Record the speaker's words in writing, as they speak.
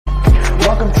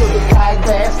Welcome to the Kayak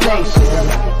Bass Nation.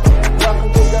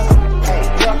 Welcome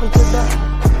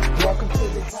to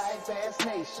the Kayak Bass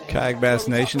Nation. Kayak Bass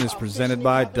Nation is presented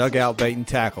by Dugout Bait and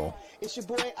Tackle.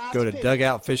 Go to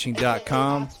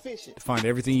dugoutfishing.com to find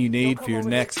everything you need for your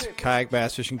next kayak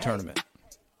bass fishing tournament.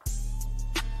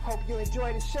 Hope you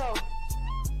enjoy the show.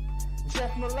 Jeff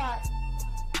Malott,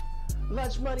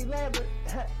 Lunch Money Lambert,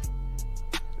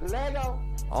 Lego.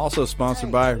 Also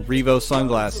sponsored by Revo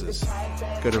Sunglasses.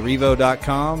 Go to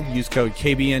revo.com, use code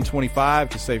KBN25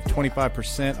 to save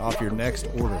 25% off your next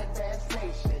order.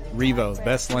 Revo,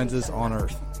 best lenses on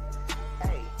earth.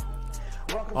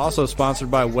 Also sponsored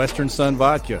by Western Sun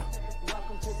Vodka.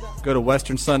 Go to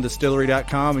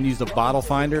westernsundistillery.com and use the bottle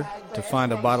finder to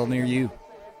find a bottle near you.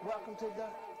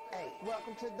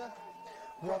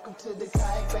 Welcome to the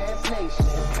Kayak Bass Nation.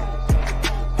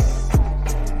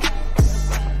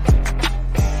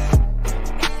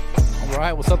 All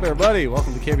right, what's up, everybody?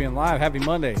 Welcome to KBN Live. Happy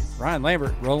Monday. Ryan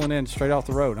Lambert rolling in straight off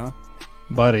the road, huh?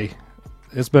 Buddy,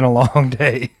 it's been a long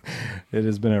day. It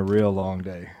has been a real long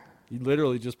day. You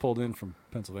literally just pulled in from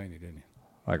Pennsylvania, didn't you?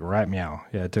 Like right meow.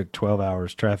 Yeah, it took 12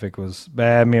 hours. Traffic was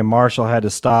bad. Me and Marshall had to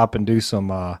stop and do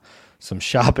some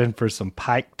shopping for some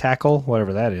pike tackle,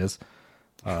 whatever that is.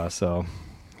 So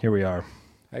here we are.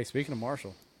 Hey, speaking of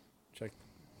Marshall, check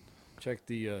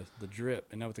the drip.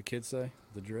 Isn't that what the kids say?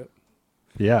 The drip?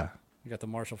 Yeah. You got the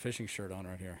Marshall fishing shirt on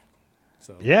right here.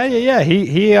 So Yeah.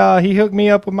 He hooked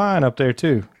me up with mine up there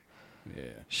too. Yeah.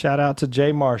 Shout out to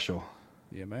Jay Marshall.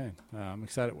 Yeah, man. I'm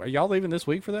excited. Are y'all leaving this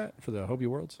week for that? For the Hobie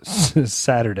Worlds?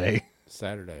 Saturday.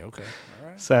 Saturday. Okay. All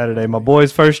right. Saturday. My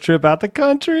boy's first trip out the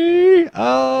country.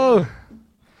 Oh.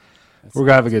 We're going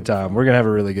to have a good time. We're going to have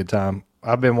a really good time.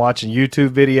 I've been watching YouTube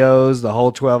videos the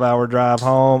whole 12-hour drive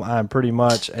home. I'm pretty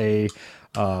much a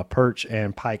perch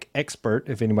and pike expert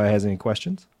if anybody has any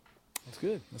questions.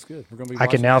 That's good. We're gonna be. I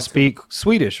can now speak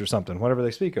Swedish or something, whatever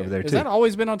they speak over there, too. Has that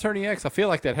always been on Tourney X? I feel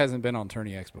like that hasn't been on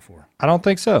Tourney X before. I don't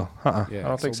think so. Yeah, I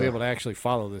don't think we'll be able to actually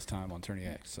follow this time on Tourney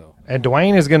X. So. And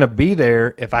Dwayne is going to be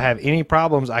there. If I have any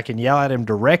problems, I can yell at him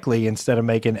directly instead of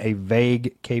making a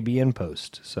vague KBN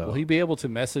post. So will he be able to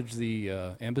message the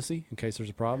embassy in case there's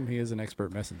a problem? He is an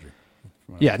expert messenger.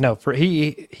 Yeah, no,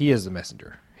 he is the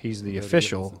messenger. He's the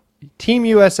official Team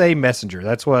USA messenger.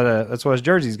 That's what his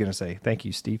jersey's going to say. Thank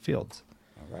you, Steve Fields.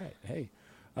 All right. Hey,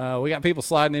 we got people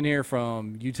sliding in here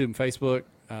from YouTube and Facebook.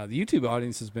 The YouTube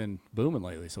audience has been booming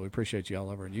lately, so we appreciate you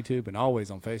all over on YouTube and always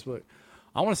on Facebook.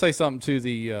 I want to say something to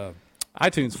the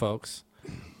iTunes folks.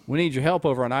 We need your help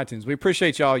over on iTunes. We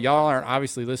appreciate y'all. Y'all aren't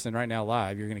obviously listening right now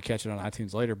live. You're going to catch it on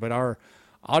iTunes later, but our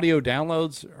audio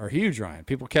downloads are huge, Ryan.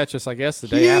 People catch us, I guess, the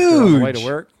day after on the way to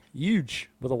work. Huge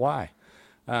with a Y.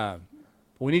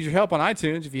 We need your help on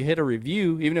iTunes. If you hit a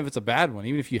review, even if it's a bad one,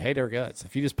 even if you hate our guts,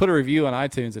 if you just put a review on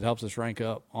iTunes, it helps us rank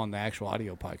up on the actual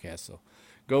audio podcast. So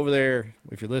go over there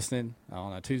if you're listening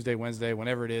on a Tuesday, Wednesday,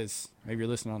 whenever it is. Maybe you're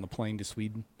listening on the plane to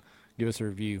Sweden. Give us a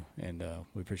review, and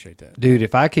we appreciate that. Dude,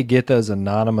 if I could get those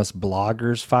anonymous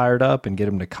bloggers fired up and get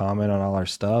them to comment on all our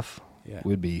stuff,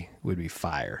 would be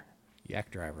fire. Yak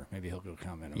Driver, maybe he'll go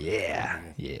comment on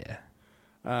it. Yeah.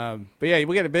 But yeah,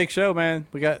 we got a big show, man.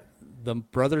 We got the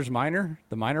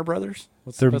Minor Brothers.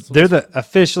 They're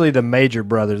officially the Major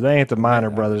Brothers. They ain't the Minor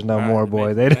Brothers no more,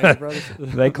 boy.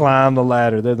 They climbed the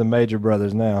ladder. They're the Major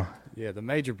Brothers now. Yeah, the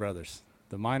Major Brothers.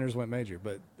 The Minors went major,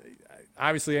 but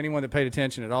obviously anyone that paid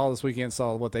attention at all this weekend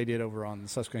saw what they did over on the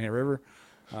Susquehanna River.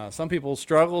 Some people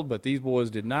struggled, but these boys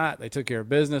did not. They took care of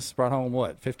business, brought home,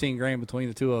 $15,000 between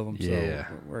the two of them. Yeah.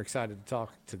 So we're excited to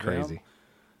talk to Crazy.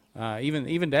 them.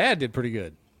 Even Dad did pretty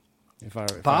good.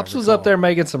 Pops was up there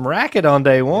making some racket on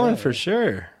day one for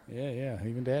sure. Yeah.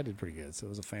 Even Dad did pretty good. So it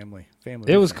was a family.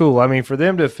 It was cool. I mean, for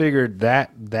them to figure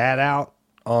that out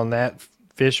on that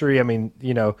fishery, I mean,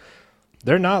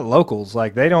 they're not locals.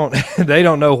 Like they don't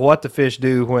know what the fish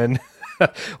do when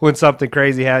when something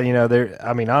crazy happens.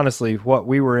 I mean, honestly, what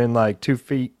we were in like 2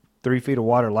 feet, 3 feet of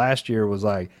water last year was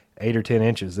like 8 or 10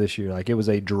 inches this year. Like it was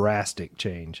a drastic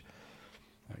change.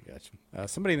 I got you.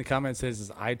 Somebody in the comments says, "Is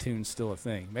iTunes still a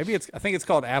thing?" Maybe I think it's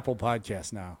called Apple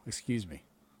Podcast now. Excuse me,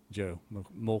 Joe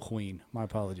Mulqueen. My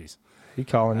apologies. He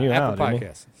calling you out. Apple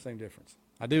Podcast, same difference.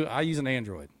 I use an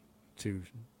Android to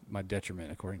my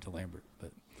detriment, according to Lambert,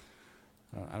 but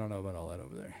I don't know about all that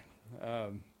over there.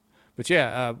 But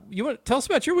yeah, you want to tell us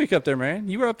about your week up there, man?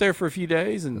 You were up there for a few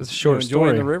days and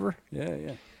enjoying the river.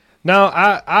 Yeah. No,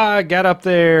 I got up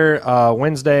there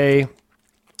Wednesday,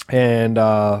 and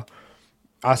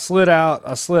I slid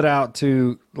out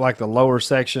to like the lower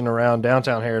section around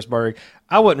downtown Harrisburg.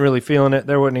 I wasn't really feeling it.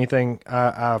 There wasn't anything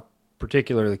I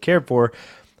particularly cared for.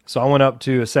 So I went up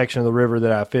to a section of the river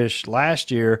that I fished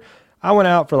last year. I went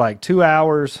out for like 2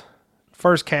 hours.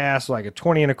 First cast, like a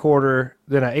 20 and a quarter,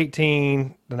 then an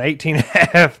 18, then 18 and a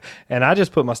half. And I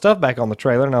just put my stuff back on the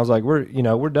trailer and I was like,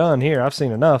 we're done here. I've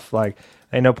seen enough. Like,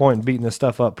 ain't no point in beating this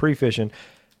stuff up pre-fishing.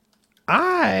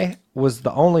 I was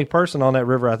the only person on that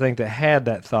river, I think, that had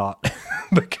that thought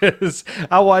because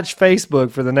I watched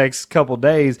Facebook for the next couple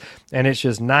days and it's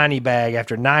just 90 bag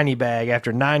after 90 bag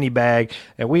after 90 bag.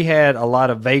 And we had a lot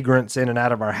of vagrants in and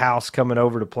out of our house coming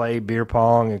over to play beer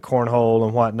pong and cornhole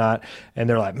and whatnot. And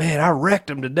they're like, man, I wrecked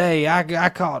them today. I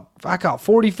caught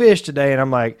 40 fish today. And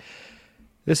I'm like,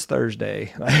 this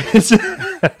Thursday.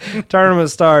 Tournament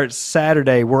starts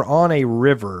Saturday. We're on a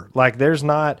river. Like, there's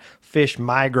not fish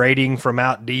migrating from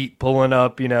out deep, pulling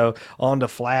up, onto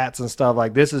flats and stuff.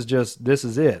 Like, this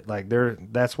is it. Like,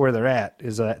 that's where they're at,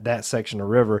 is that section of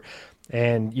river.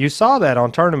 And you saw that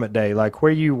on tournament day, like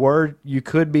where you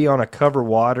could be on a cover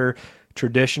water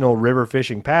traditional river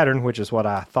fishing pattern, which is what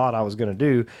I thought I was going to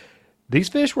do. These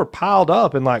fish were piled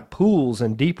up in like pools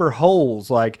and deeper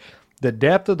holes. Like, the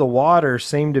depth of the water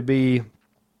seemed to be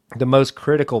the most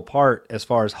critical part as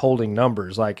far as holding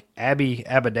numbers. Like Abby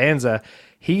Abadanza,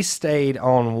 he stayed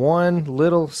on one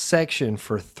little section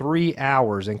for 3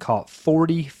 hours and caught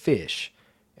 40 fish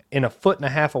in 1.5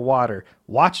 feet of water,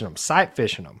 watching them, sight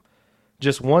fishing them.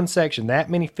 Just one section. That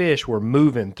many fish were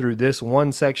moving through this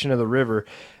one section of the river.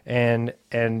 And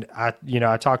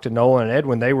I talked to Nolan and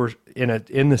Edwin. They were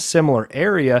in the similar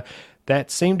area.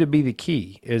 That seemed to be the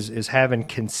key, is having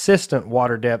consistent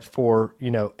water depth for,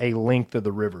 a length of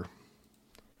the river.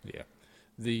 Yeah.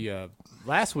 The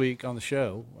last week on the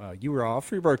show, you were off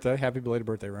for your birthday. Happy belated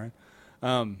birthday,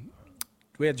 Ryan.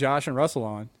 We had Josh and Russell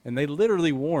on, and they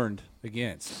literally warned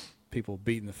against people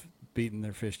beating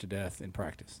their fish to death in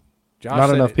practice. Josh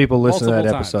Not enough people listen to that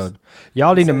episode.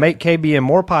 Y'all need to make KBM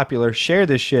more popular, share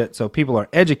this shit so people are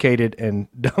educated and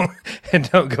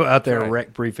don't go out there and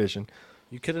wreck pre-fishing.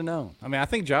 You could have known. I mean, I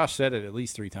think Josh said it at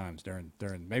least 3 times during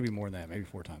maybe more than that, maybe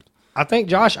 4 times. I think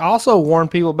Josh also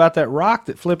warned people about that rock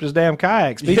that flipped his damn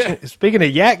kayak. Speaking of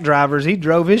yak drivers, he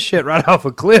drove his shit right off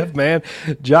a cliff, man.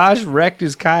 Josh wrecked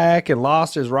his kayak and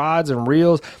lost his rods and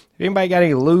reels. If anybody got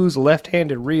any loose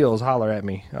left-handed reels, holler at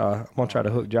me. I'm going to try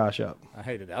to hook Josh up. I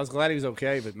hated it. I was glad he was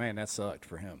okay, but, man, that sucked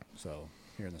for him. So,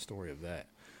 hearing the story of that.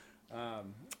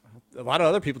 A lot of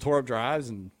other people tore up drives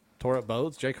and tore up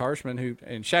boats. Jake Harshman,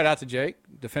 and shout out to Jake,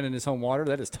 defending his home water.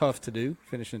 That is tough to do,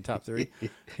 finishing in top 3.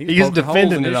 He was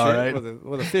defending it all right.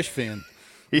 With a fish fin.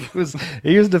 He was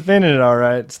defending it all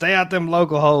right. Stay out them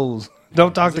local holes.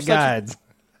 Don't talk to guides. Is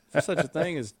there such a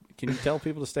thing as, can you tell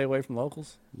people to stay away from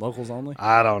locals? Locals only?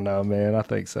 I don't know, man. I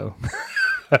think so.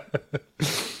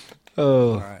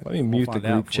 Right. Let me mute the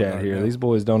group chat here. These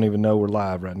boys don't even know we're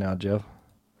live right now, Jeff.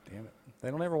 Damn it. They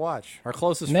don't ever watch. Our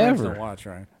closest friends don't watch,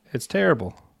 right? It's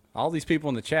terrible. All these people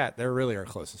in the chat, they're really our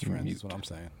closest friends, is what I'm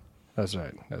saying. That's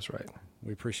right. That's right.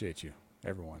 We appreciate you,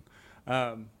 everyone.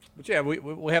 But yeah,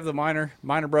 we have the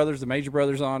minor brothers, the major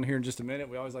brothers on here in just a minute.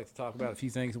 We always like to talk about a few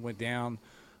things that went down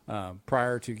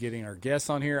prior to getting our guests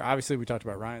on here. Obviously, we talked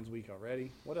about Ryan's week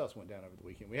already. What else went down over the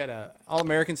weekend? We had a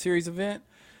All-American Series event.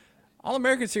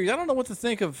 All-American Series, I don't know what to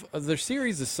think of their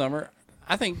series this summer.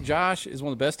 I think Josh is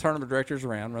one of the best tournament directors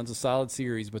around, runs a solid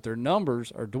series, but their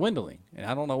numbers are dwindling, and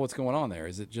I don't know what's going on there.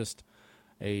 Is it just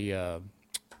a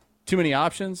too many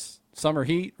options, summer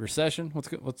heat, recession? What's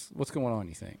going on,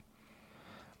 you think?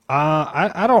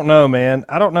 I don't know, man.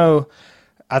 I don't know.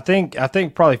 I think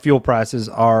probably fuel prices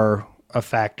are a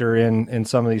factor in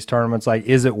some of these tournaments. Like,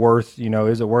 is it worth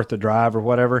the drive or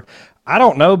whatever? I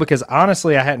don't know, because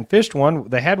honestly, I hadn't fished one.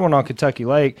 They had one on Kentucky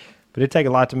Lake, but it'd take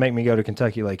a lot to make me go to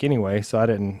Kentucky Lake anyway, so I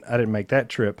didn't make that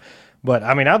trip. But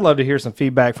I mean, I'd love to hear some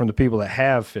feedback from the people that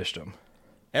have fished them.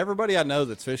 Everybody I know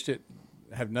that's fished it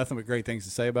have nothing but great things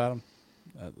to say about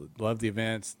them. Love the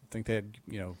events. Think they had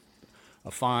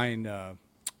a fine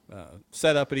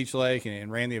setup at each lake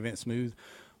and ran the event smooth.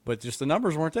 But just the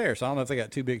numbers weren't there, so I don't know if they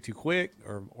got too big too quick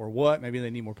or what. Maybe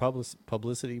they need more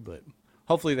publicity, but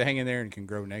hopefully they hang in there and can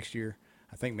grow next year.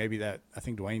 I think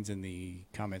Dwayne's in the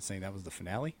comments saying that was the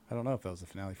finale. I don't know if that was the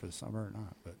finale for the summer or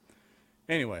not, but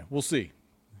anyway, we'll see.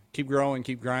 Keep growing,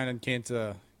 keep grinding. Can't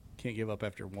give up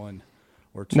after 1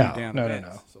 or 2 down events.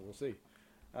 No. So we'll see.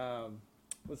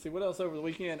 Let's see what else over the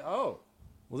weekend. Oh,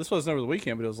 well, this wasn't over the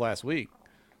weekend, but it was last week.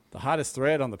 The hottest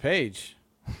thread on the page.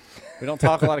 We don't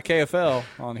talk a lot of KFL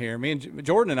on here. Me and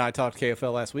Jordan and I talked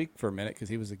KFL last week for a minute because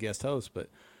he was a guest host, but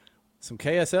some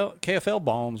KFL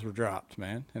bombs were dropped,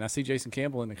 man. And I see Jason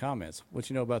Campbell in the comments. What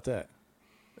you know about that?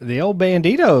 The old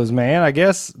Banditos, man. I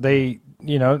guess they,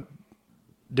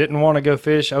 didn't want to go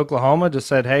fish Oklahoma. Just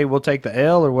said, hey, we'll take the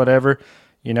L or whatever,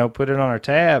 put it on our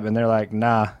tab. And they're like,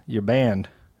 nah, you're banned.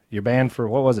 You're banned for,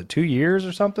 what was it, 2 years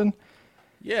or something?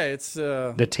 Yeah, it's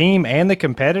The team and the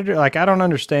competitor. Like, I don't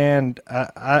understand.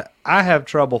 I have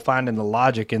trouble finding the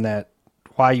logic in that,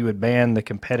 why you would ban the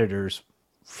competitors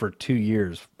for 2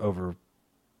 years over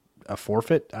a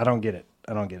forfeit. I don't get it.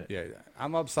 yeah.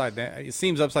 I'm upside down. It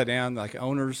seems upside down. Like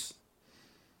owners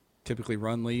typically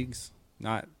run leagues,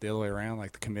 not the other way around.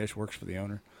 Like the commish works for the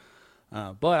owner.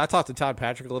 But I talked to Todd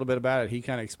Patrick a little bit about it. He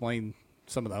kind of explained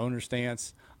some of the owner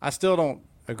stance. I still don't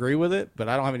agree with it, but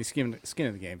I don't have any skin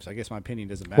in the game, so I guess my opinion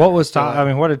doesn't matter. What was Todd? I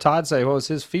mean, what did Todd say? What was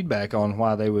his feedback on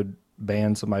why they would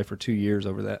ban somebody for 2 years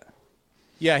over that?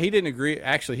 Yeah, he didn't agree.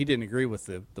 Actually, he didn't agree with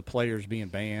the players being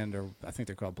banned, or I think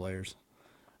they're called players.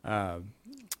 He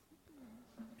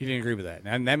didn't agree with that,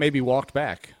 and that may be walked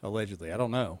back allegedly. I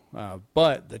don't know,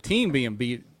 but the team being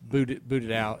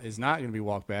booted out is not going to be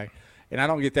walked back, and I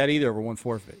don't get that either over one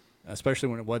forfeit, especially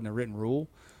when it wasn't a written rule.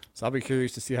 So I'll be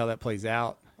curious to see how that plays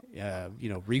out.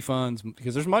 Refunds,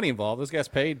 because there's money involved. Those guys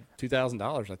paid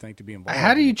 $2,000, I think, to be involved.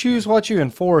 How do you choose what you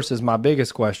enforce is my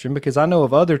biggest question, because I know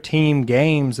of other team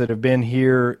games that have been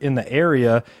here in the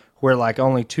area where like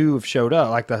only 2 have showed up,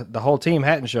 like the whole team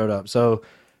hadn't showed up. So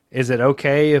is it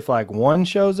okay if like 1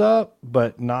 shows up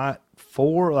but not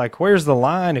 4? Like, where's the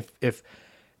line? If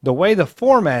the way the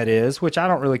format is, which I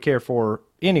don't really care for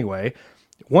anyway,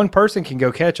 one person can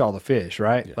go catch all the fish,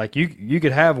 right? Yeah. Like you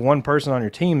could have one person on your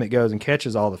team that goes and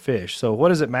catches all the fish. So what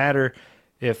does it matter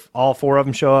if all 4 of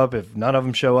them show up, if none of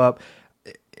them show up?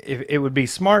 It would be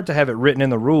smart to have it written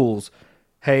in the rules.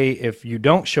 Hey, if you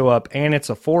don't show up and it's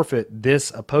a forfeit,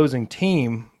 this opposing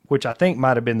team, which I think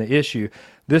might have been the issue,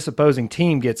 this opposing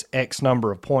team gets X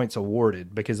number of points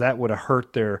awarded, because that would have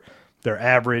hurt their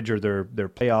average or their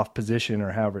playoff position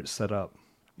or however it's set up.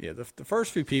 Yeah, the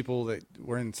first few people that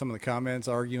were in some of the comments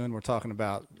arguing were talking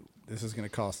about this is going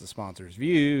to cost the sponsors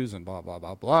views and blah, blah,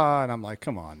 blah, blah. And I'm like,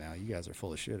 come on now. You guys are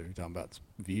full of shit if you're talking about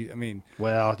views. I mean.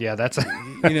 Well, yeah, that's a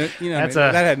that's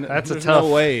a tough, no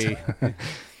way.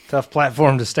 Tough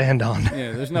platform to stand on.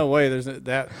 Yeah, there's no way there's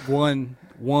that one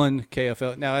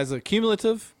KFL. Now, as a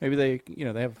cumulative, maybe they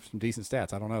have some decent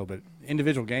stats. I don't know. But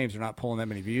individual games are not pulling that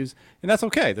many views. And that's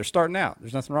okay. They're starting out.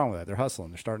 There's nothing wrong with that. They're hustling.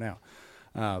 They're starting out.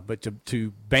 But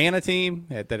to ban a team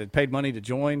that had paid money to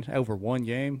join over one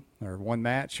game or one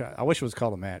match, I wish it was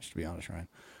called a match, to be honest,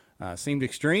 Ryan. Seemed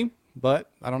extreme, but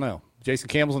I don't know. Jason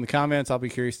Campbell's in the comments. I'll be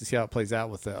curious to see how it plays out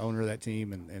with the owner of that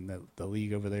team and the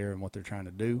league over there and what they're trying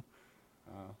to do.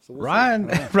 So Ryan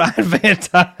Van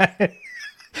Tine.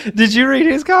 Did you read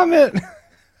his comment?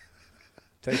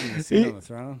 Taking the seat on the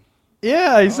throne.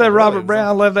 Yeah, he said really? Robert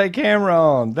Brown left that camera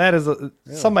on. That is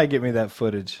somebody get me that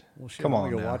footage. Well, shit, Come on,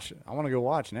 go now. watch it. I want to go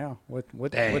watch now.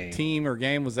 What team or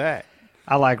game was that?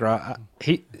 I like Rob.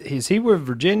 Is he with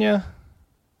Virginia?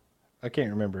 I can't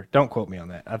remember. Don't quote me on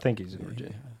that. I think he's in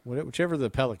Virginia. Whichever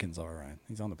the Pelicans are, Ryan.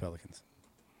 He's on the Pelicans.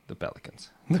 The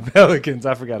Pelicans.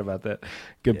 I forgot about that.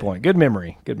 Good point. Good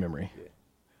memory.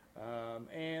 Yeah.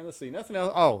 And let's see. Nothing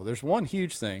else. Oh, there's one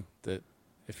huge thing that.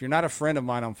 If you're not a friend of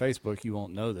mine on Facebook, you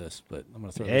won't know this, but I'm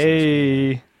going to throw this on the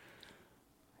screen.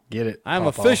 Get it. I'm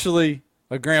officially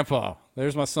a grandpa.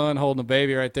 There's my son holding a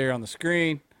baby right there on the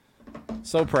screen.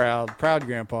 So proud. Proud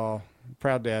grandpa.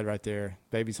 Proud dad right there.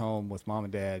 Baby's home with mom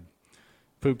and dad.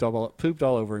 Pooped all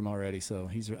over him already, so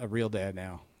he's a real dad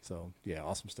now. So, yeah,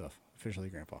 awesome stuff. Officially a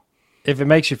grandpa. If it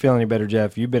makes you feel any better,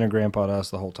 Jeff, you've been a grandpa to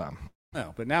us the whole time.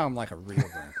 No, but now I'm like a real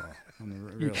grandpa. I'm a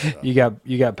real stuff.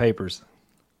 You got papers.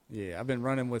 Yeah, I've been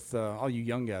running with all you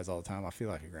young guys all the time. I feel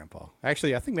like a grandpa.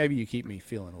 Actually, I think maybe you keep me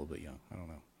feeling a little bit young. I don't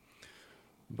know.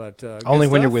 But only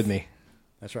when you're with me.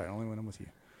 That's right. Only when I'm with you.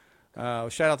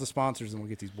 Shout out to sponsors, and we'll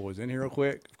get these boys in here real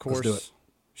quick. Of course, let's do it.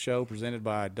 Show presented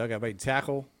by Dugout Bait and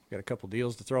Tackle. Got a couple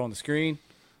deals to throw on the screen.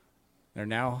 They're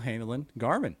now handling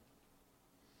Garmin.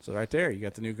 So right there, you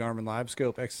got the new Garmin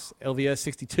LiveScope X LVS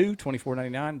 62,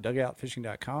 $24.99,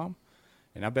 dugoutfishing.com.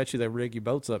 And I bet you they rig your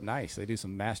boats up nice. They do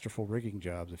some masterful rigging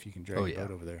jobs if you can drag your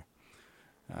boat over there,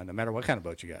 no matter what kind of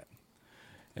boat you got.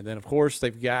 And then, of course,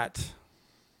 they've got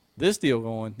this deal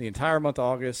going the entire month of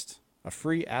August, a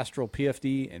free Astral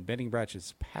PFD and Bending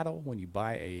Branches paddle when you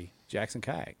buy a Jackson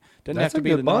kayak. Doesn't have to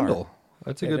be the bundle.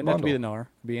 That's a good bundle. Doesn't have to be the NAR. It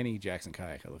could be any Jackson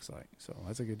kayak, it looks like. So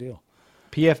that's a good deal.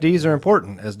 PFDs are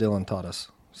important, as Dylan taught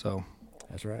us. So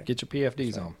that's right. Get your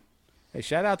PFDs on. Hey,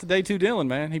 shout out to Day 2 Dylan,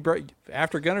 man. He broke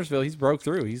after Gunnersville. He's broke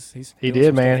through. He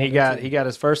did, man. He got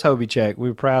his first Hobie check. We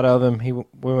were proud of him.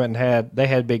 We went and they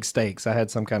had big steaks. I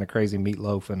had some kind of crazy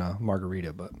meatloaf and a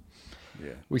margarita, but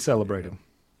we celebrated.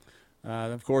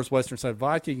 Of course, Western Sun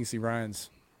Vodka. You can see Ryan's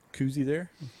koozie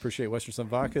there. Appreciate Western Sun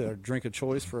Vodka, our drink of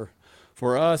choice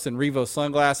for us. And Revo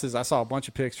sunglasses. I saw a bunch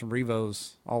of pics from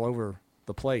Revo's all over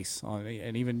the place on,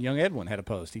 and even young Edwin had a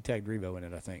post. He tagged Revo in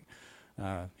it, I think.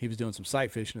 He was doing some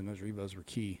sight fishing, and those Revos were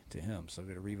key to him. So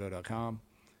go to revo.com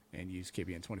and use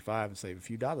KBN25 and save a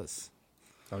few dollars.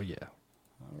 Oh yeah.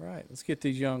 All right, let's get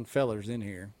these young fellers in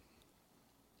here.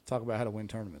 Talk about how to win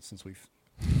tournaments since we've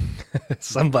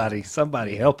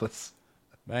somebody help us.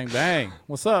 bang bang.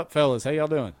 What's up, fellas? How y'all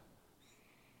doing?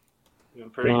 Doing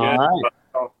pretty All good.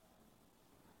 right.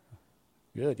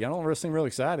 Good. Y'all don't seem really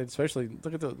excited, especially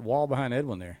look at the wall behind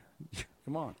Edwin there.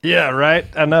 Come on, Yeah, right.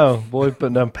 I know. Boy,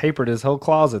 putting them papered his whole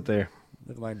closet there.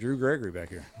 looking like Drew Gregory back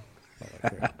here.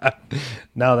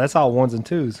 No, that's all ones and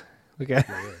twos. Okay.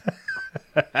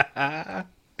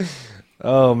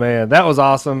 Oh man, that was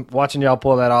awesome. Watching y'all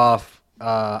pull that off.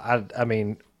 I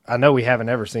mean, I know we haven't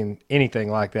ever seen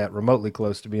anything like that remotely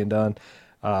close to being done.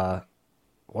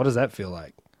 What does that feel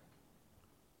like?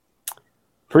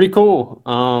 Pretty cool.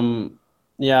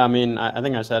 Yeah, I mean, I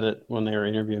think I said it when they were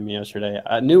interviewing me yesterday.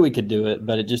 I knew we could do it,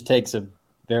 but it just takes a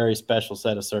very special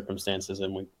set of circumstances,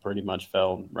 and we pretty much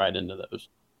fell right into those.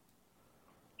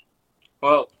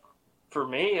 Well, for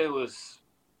me, it was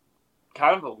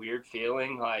kind of a weird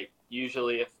feeling. Like,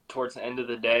 usually, if towards the end of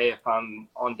the day, if I'm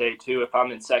on day 2, if I'm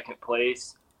in second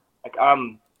place, like,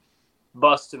 I'm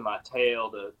busting my tail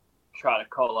to try to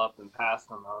call up and pass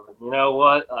them. I was like, you know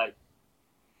what? Like,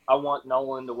 I want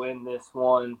Nolan to win this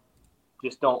one.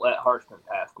 Just don't let Harshman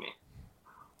pass me.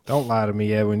 Don't lie to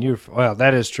me, Edwin. Well,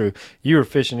 that is true. You were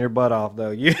fishing your butt off, though.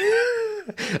 You,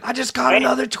 I just caught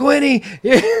another 20.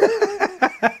 Well,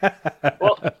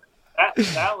 that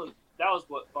was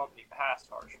what bumped me past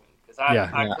Harshman, because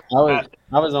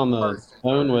I was on the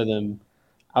phone with him.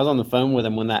 I was on the phone with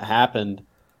him when that happened.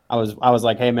 I was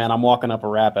like, hey man, I'm walking up a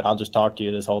rapid. I'll just talk to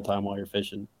you this whole time while you're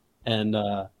fishing. And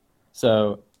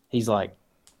so he's like,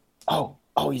 oh,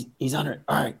 he's under it.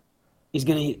 All right. He's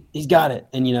got it.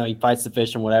 And, he fights the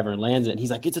fish and whatever and lands it. And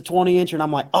he's like, it's a 20-incher. And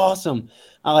I'm like, awesome.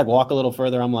 I like walk a little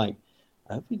further. I'm like,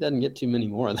 I hope he doesn't get too many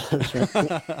more of those.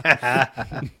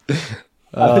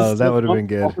 Oh, that would have been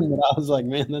good. I was like,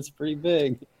 man, that's pretty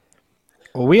big.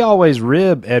 Well, we always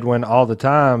rib Edwin all the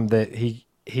time that he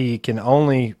can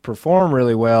only perform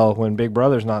really well when Big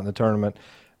Brother's not in the tournament.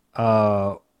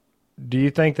 Do you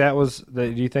think that was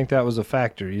a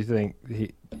factor? Do you think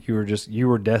you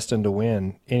were destined to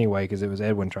win anyway because it was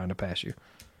Edwin trying to pass you?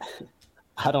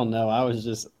 I don't know. I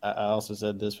also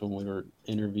said this when we were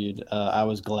interviewed. I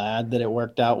was glad that it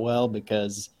worked out well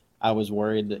because I was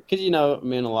worried that, because, a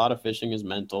lot of fishing is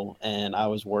mental. And I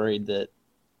was worried that,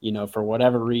 for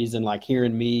whatever reason, like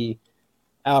hearing me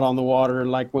out on the water,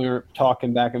 like we were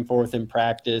talking back and forth in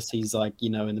practice, he's like,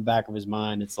 in the back of his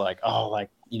mind, it's like, oh,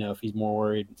 like, if he's more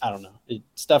worried, I don't know.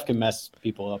 Stuff can mess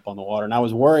people up on the water. And I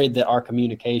was worried that our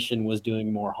communication was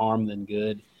doing more harm than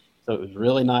good. So it was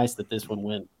really nice that this one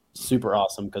went super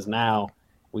awesome, because now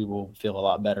we will feel a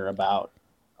lot better about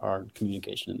our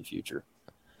communication in the future.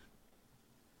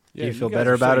 Do you feel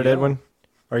better about it, Edwin?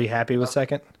 Are you happy with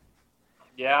second?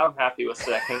 Yeah, I'm happy with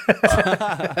second.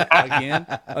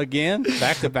 Again,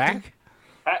 back to back.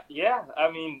 Yeah,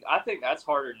 I mean, I think that's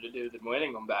harder to do than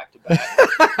winning them back to back.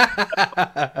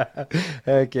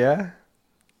 Heck yeah.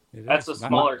 That's a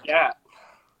smaller gap.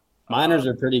 Miners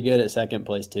are pretty good at second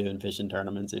place too in fishing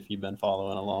tournaments. If you've been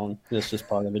following along, it's just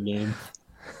part of the game.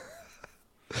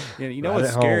 Yeah,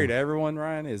 what's scary to everyone,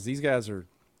 Ryan, is these guys are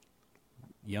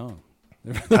young.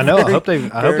 I know. I hope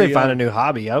they find a new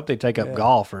hobby. I hope they take up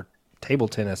golf or table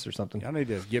tennis or something. Y'all need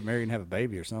to get married and have a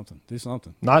baby or something. Do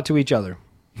something. Not to each other.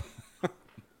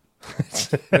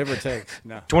 Whatever it takes.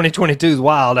 No. 2022 is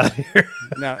wild out here.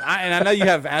 No, I know you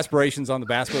have aspirations on the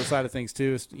basketball side of things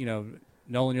too. It's, Nolan,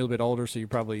 you're a little bit older, so you're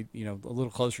probably a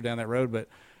little closer down that road. But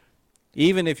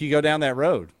even if you go down that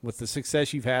road with the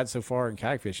success you've had so far in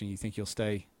kayak fishing, you think you'll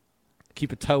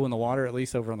keep a toe in the water at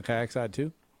least over on the kayak side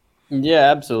too?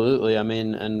 Yeah, absolutely. I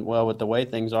mean, and with the way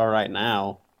things are right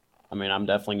now, I mean, I'm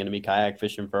definitely going to be kayak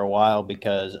fishing for a while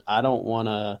because I don't want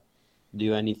to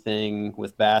do anything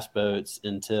with bass boats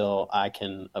until I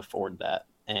can afford that.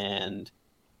 And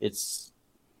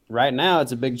right now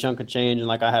it's a big chunk of change. And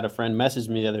like I had a friend message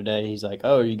me the other day, he's like,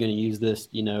 oh, are you going to use this,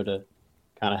 to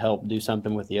kind of help do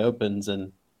something with the opens?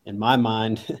 And in my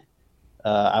mind,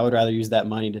 I would rather use that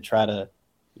money to try to,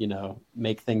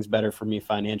 make things better for me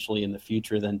financially in the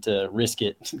future than to risk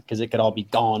it, because it could all be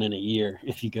gone in a year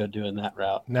if you go doing that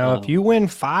route. Now, if you win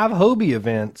 5 Hobie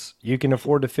events, you can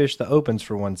afford to fish the opens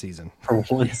for one season. For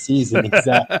one season,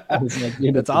 exactly.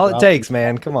 Like, that's all it takes,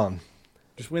 man. Come on.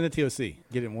 Just win the TOC.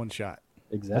 Get it in one shot.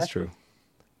 Exactly. That's true.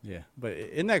 Yeah, but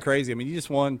isn't that crazy? I mean, you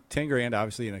just won $10,000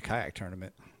 obviously in a kayak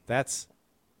tournament. That's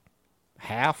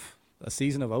half a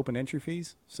season of open entry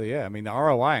fees. So yeah, I mean the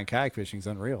ROI in kayak fishing is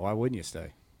unreal. Why wouldn't you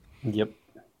stay? Yep.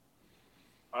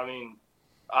 I mean,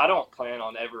 I don't plan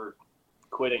on ever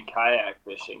quitting kayak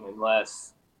fishing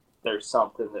unless there's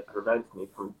something that prevents me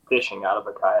from fishing out of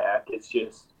a kayak.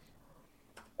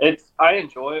 I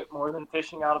enjoy it more than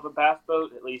fishing out of a bass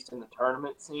boat, at least in the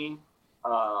tournament scene,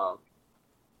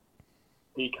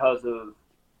 because of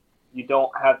you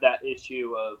don't have that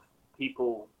issue of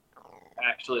people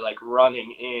actually like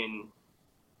running in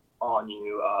on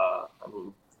you. I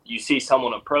mean, you see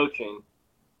someone approaching,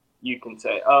 you can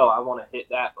say, "Oh, I want to hit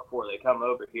that before they come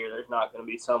over here." There's not going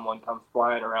to be someone comes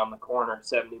flying around the corner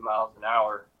 70 miles an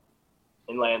hour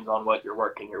and lands on what you're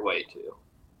working your way to.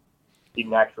 You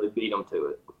can actually beat them to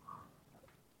it.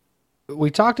 We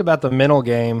talked about the mental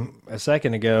game a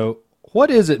second ago.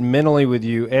 What is it mentally with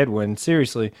you, Edwin?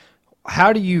 Seriously,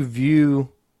 how do you view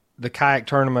the kayak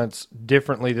tournaments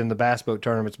differently than the bass boat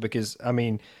tournaments? Because, I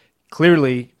mean,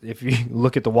 clearly, if you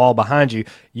look at the wall behind you,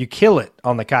 you kill it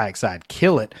on the kayak side.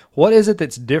 Kill it. What is it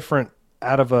that's different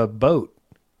out of a boat?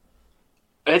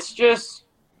 It's just,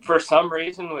 for some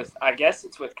reason, I guess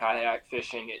it's with kayak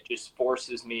fishing, it just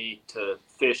forces me to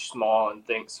fish small and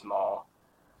think small.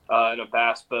 In a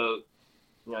bass boat,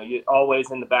 you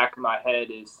always in the back of my head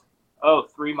is,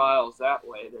 3 miles that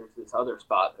way, there's this other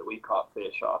spot that we caught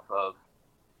fish off of.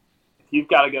 If you've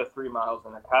got to go 3 miles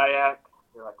in a kayak,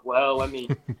 you're like, well, let me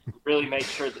really make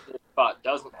sure that this spot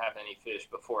doesn't have any fish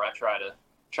before I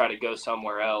try to go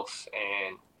somewhere else.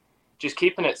 And just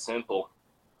keeping it simple.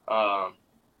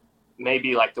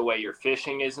 Maybe like the way you're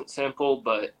fishing isn't simple,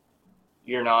 but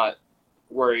you're not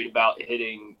worried about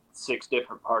hitting 6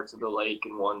 different parts of the lake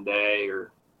in one day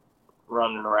or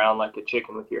running around like a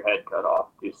chicken with your head cut off.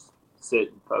 Just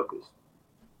sit and focus.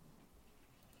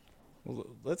 Well,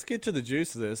 let's get to the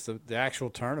juice of this, the actual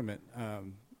tournament.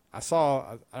 I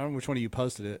don't know which one of you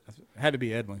posted it. It had to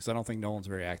be Edwin, because I don't think Nolan's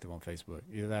very active on Facebook.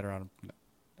 Either that or I'm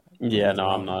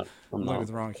not. I'm looking not. at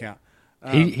the wrong account.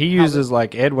 He uses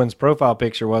like Edwin's profile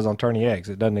picture was on Tourney X.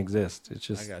 It doesn't exist. It's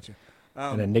I just got you.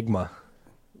 an enigma.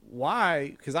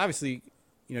 Why? Because obviously,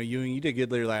 you did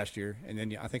Good Lear last year, and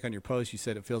then I think on your post you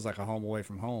said it feels like a home away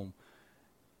from home.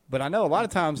 But I know a lot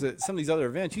of times at some of these other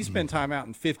events, you spend time out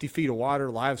in 50 feet of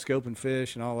water, live scoping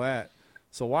fish and all that.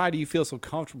 So why do you feel so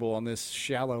comfortable on this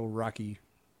shallow, rocky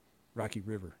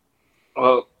river?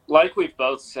 Well, like we've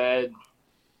both said,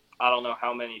 I don't know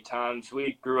how many times,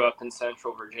 we grew up in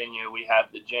Central Virginia. We have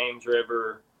the James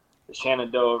River, the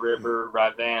Shenandoah River,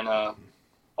 Rivanna,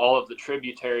 all of the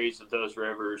tributaries of those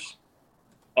rivers.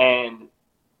 And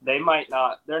they're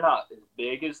not as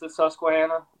big as the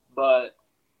Susquehanna, but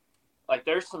like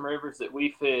there's some rivers that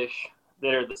we fish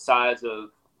that are the size of,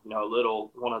 a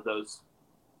little one of those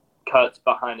cuts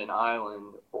behind an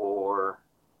island, or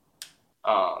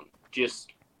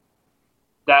just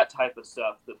that type of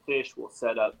stuff. The fish will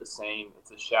set up the same.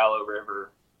 It's a shallow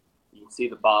river. You can see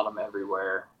the bottom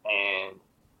everywhere. And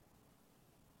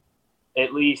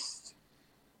at least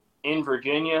in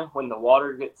Virginia, when the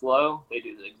water gets low, they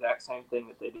do the exact same thing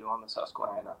that they do on the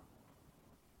Susquehanna.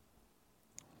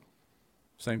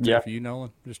 Same thing for you, Nolan?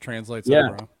 Just translates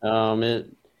Yeah. over.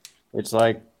 It's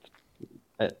like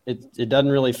it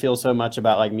doesn't really feel so much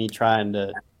about like me trying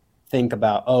to think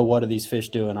about, what are these fish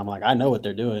doing? I'm like, I know what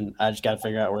they're doing. I just got to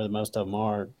figure out where the most of them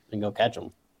are and go catch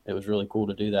them. It was really cool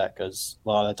to do that, because a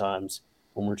lot of the times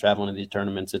when we're traveling to these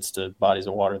tournaments, it's to bodies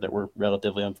of water that we're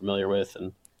relatively unfamiliar with.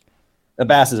 And a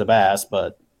bass is a bass,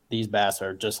 but these bass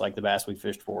are just like the bass we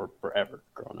fished for forever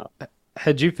growing up.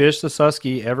 Had you fished the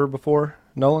Susky ever before,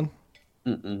 Nolan?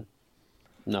 Mm-mm.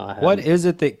 No, I haven't. What is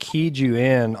it that keyed you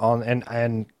in on,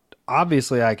 and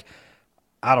obviously, like,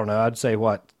 I don't know, I'd say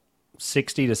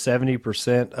 60 to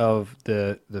 70% of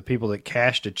the people that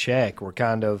cashed a check were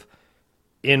kind of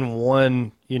in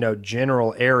one,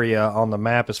 general area on the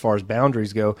map as far as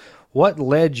boundaries go. What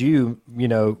led you,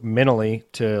 mentally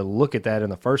to look at that in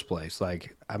the first place?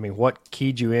 Like, I mean, what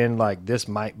keyed you in, like, this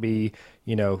might be,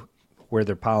 where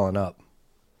they're piling up?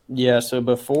 Yeah, so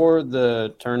before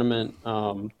the tournament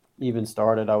even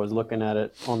started, I was looking at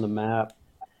it on the map.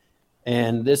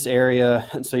 And this area,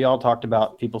 so y'all talked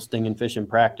about people stinging fish in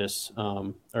practice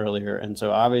earlier. And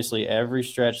so obviously every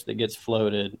stretch that gets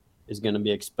floated is going to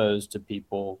be exposed to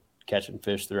people catching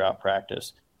fish throughout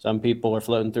practice. Some people are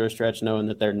floating through a stretch knowing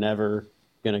that they're never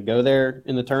going to go there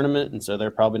in the tournament. And so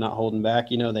they're probably not holding back.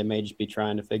 They may just be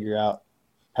trying to figure out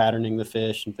patterning the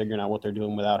fish and figuring out what they're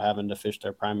doing without having to fish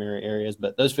their primary areas.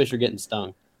 But those fish are getting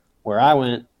stung. Where I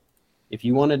went, if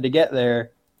you wanted to get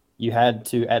there, you had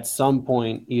to, at some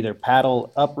point, either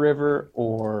paddle upriver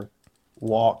or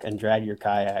walk and drag your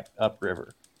kayak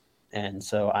upriver. And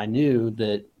so I knew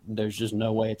that there's just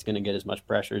no way it's going to get as much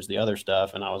pressure as the other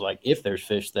stuff. And I was like, if there's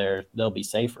fish there, they'll be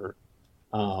safer.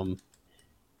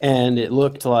 And it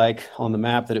looked like on the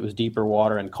map that it was deeper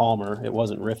water and calmer. It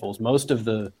wasn't riffles. Most of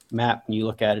the map, when you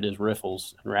look at it, is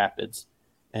riffles and rapids.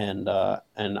 And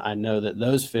I know that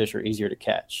those fish are easier to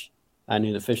catch. I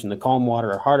knew the fish in the calm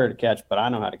water are harder to catch, but I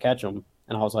know how to catch them.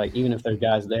 And I was like, even if there's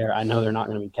guys there, I know they're not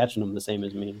going to be catching them the same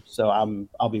as me. So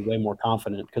I'll be way more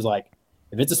confident, because like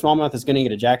if it's a smallmouth that's going to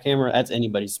get a jackhammer, that's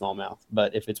anybody's smallmouth.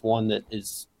 But if it's one that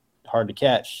is hard to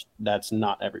catch, that's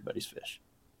not everybody's fish.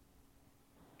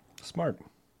 Smart.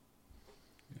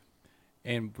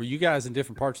 And were you guys in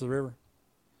different parts of the river,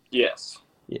 Yes.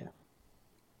 Yeah.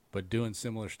 but doing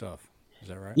similar stuff? Is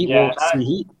that right?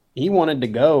 He wanted to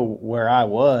go where I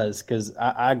was, because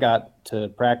I got to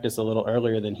practice a little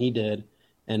earlier than he did.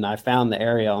 And I found the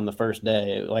area on the first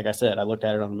day. Like I said, I looked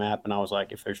at it on the map and I was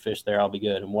like, if there's fish there, I'll be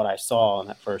good. And what I saw on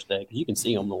that first day, because you can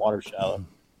see them, the water's shallow,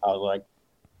 I was like,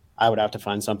 I would have to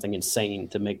find something insane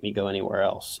to make me go anywhere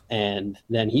else. And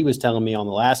then he was telling me on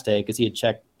the last day, because he had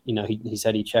checked, he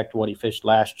said he checked what he fished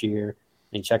last year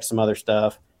and he checked some other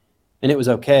stuff. And it was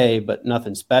okay, but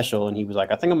nothing special. And he was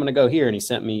like, I think I'm going to go here. And he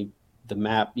sent me the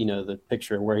map, the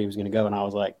picture of where he was going to go. And I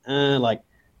was like,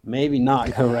 maybe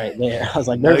not go right there. I was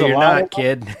like, No, there's you're a lot not, of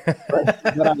kid.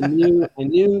 but I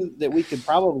knew that we could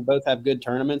probably both have good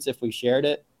tournaments if we shared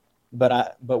it.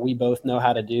 But we both know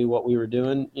how to do what we were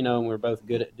doing, and we're both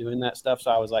good at doing that stuff.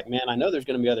 So I was like, man, I know there's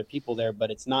going to be other people there,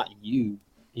 but it's not you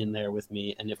in there with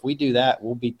me. And if we do that,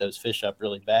 we'll beat those fish up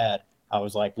really bad. I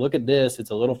was like, look at this. It's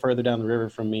a little further down the river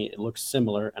from me. It looks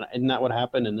similar. And isn't that what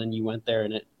happened? And then you went there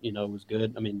and it, was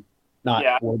good. I mean,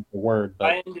 not word for word, but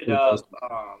I ended up,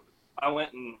 I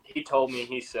went and he told me,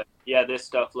 he said, yeah, this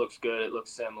stuff looks good. It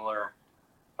looks similar.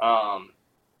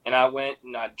 And I went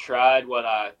and I tried what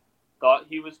I thought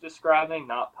he was describing,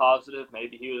 not positive.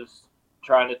 Maybe he was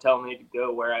trying to tell me to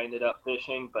go where I ended up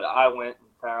fishing, but I went and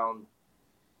found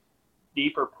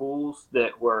deeper pools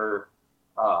that were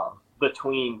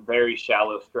between very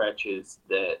shallow stretches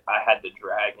that I had to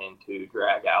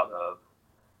drag out of.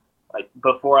 Like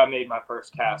before I made my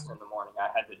first cast in the morning, I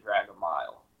had to drag a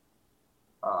mile.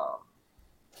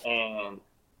 And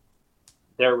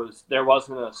there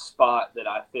wasn't a spot that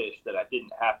I fished that I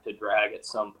didn't have to drag at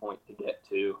some point to get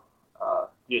to.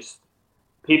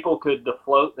 The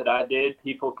float that I did,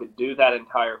 people could do that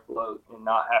entire float and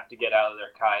not have to get out of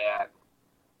their kayak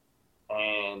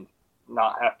and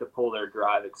not have to pull their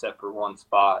drive except for one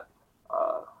spot.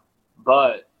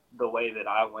 But the way that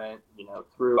I went,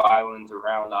 through islands,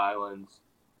 around islands,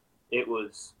 it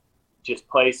was just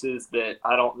places that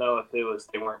I don't know if they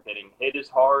weren't getting hit as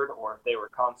hard or if they were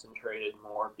concentrated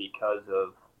more because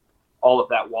of all of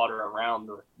that water around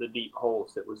the deep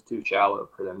holes that was too shallow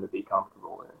for them to be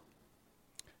comfortable in.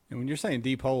 And when you're saying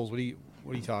deep holes, what are you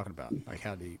talking about? Like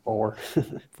how deep? 4.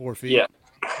 4 feet? Yeah.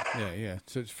 Yeah.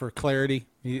 So it's for clarity,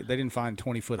 they didn't find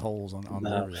 20-foot holes on the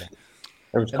river there.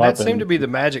 There was And that carp seemed to be the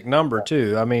magic number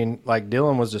too. I mean, like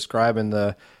Dylan was describing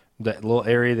that little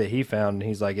area that he found, and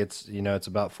he's like, it's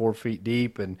about 4 feet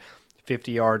deep and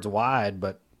 50 yards wide,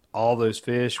 but all those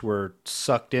fish were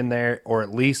sucked in there, or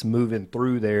at least moving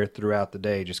through there throughout the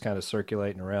day, just kind of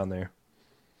circulating around there.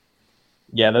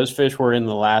 Yeah, those fish were in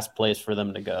the last place for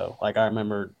them to go. Like I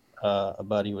remember a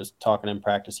buddy was talking in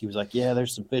practice. He was like, yeah,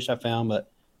 there's some fish I found, but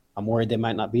I'm worried they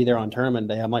might not be there on tournament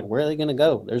day. I'm like, where are they going to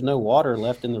go? There's no water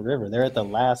left in the river. They're at the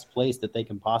last place that they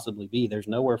can possibly be. There's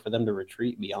nowhere for them to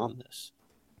retreat beyond this.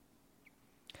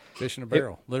 Fish in a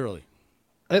barrel, literally.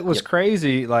 It was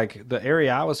crazy. Like the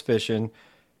area I was fishing,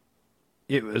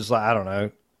 it was like, I don't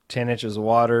know, 10 inches of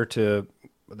water to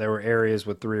there were areas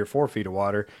with 3 or 4 feet of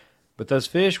water, but those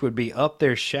fish would be up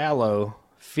there shallow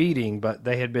feeding, but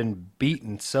they had been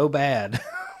beaten so bad.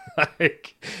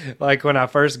 like when I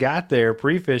first got there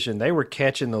pre-fishing, they were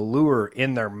catching the lure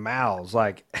in their mouths,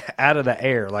 like out of the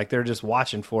air, like they're just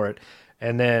watching for it.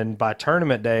 And then by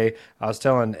tournament day, I was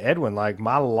telling Edwin, like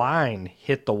my line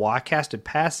hit the water. I casted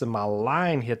past them, my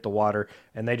line hit the water,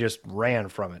 and they just ran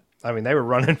from it. I mean, they were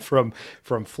running from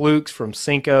flukes, from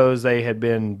Cincos. They had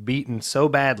been beaten so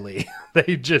badly,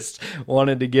 they just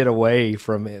wanted to get away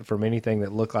from anything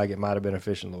that looked like it might have been a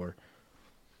fishing lure.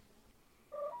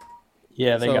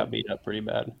 Yeah, they got beat up pretty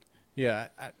bad. Yeah,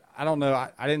 I don't know.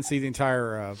 I didn't see the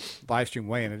entire live stream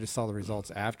weigh-in. I just saw the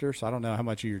results after, so I don't know how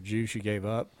much of your juice you gave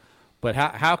up. But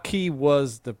how key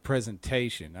was the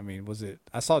presentation? I mean, was it?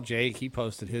 I saw Jake. He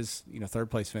posted his third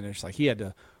place finish. Like he had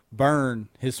to burn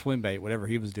his swim bait, whatever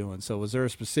he was doing. So was there a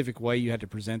specific way you had to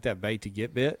present that bait to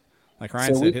get bit? Like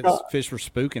Ryan said, his fish were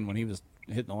spooking when he was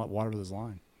hitting the water with his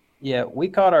line. Yeah, we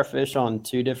caught our fish on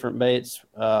 2 different baits.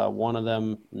 One of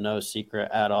them, no secret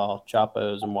at all.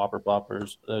 Choppos and whopper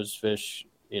ploppers. Those fish,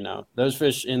 those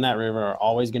fish in that river are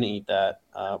always going to eat that.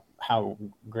 How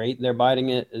great they're biting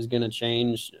it is going to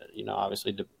change,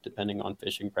 obviously depending on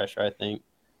fishing pressure, I think.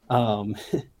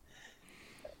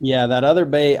 Yeah, that other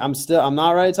bait, I'm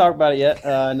not ready to talk about it yet.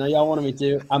 I know y'all wanted me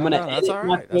to. I'm going to edit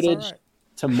my footage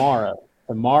tomorrow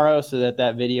so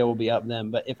that video will be up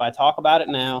then. But if I talk about it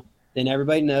now, then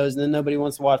everybody knows, and then nobody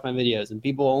wants to watch my videos. And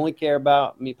people only care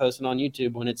about me posting on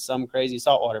YouTube when it's some crazy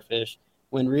saltwater fish,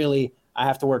 when really I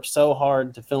have to work so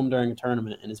hard to film during a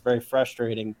tournament, and it's very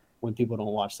frustrating when people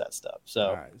don't watch that stuff. So,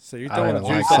 all right, so you're throwing the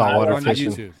like juice saltwater on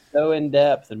fishing. YouTube. Go in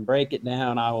depth and break it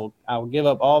down. I will give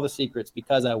up all the secrets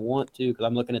because I want to, because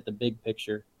I'm looking at the big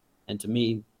picture. And to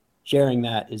me, sharing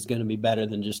that is going to be better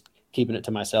than just keeping it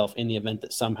to myself in the event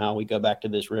that somehow we go back to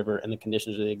this river and the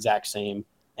conditions are the exact same.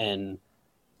 And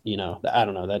I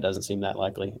don't know. That doesn't seem that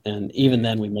likely. And even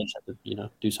then, we may have to,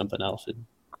 do something else.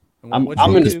 I'm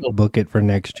going to book it for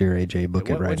next year, AJ. Book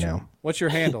it right now. What's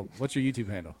your handle? What's your YouTube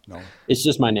handle? Nolan. It's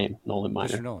just my name, Nolan Miner.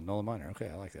 What's your Nolan Miner?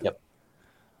 Okay, I like that. Yep.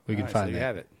 We can find so that. You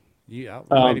have it.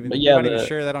 We might even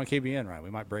share that on KBN, right? We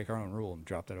might break our own rule and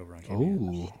drop that over on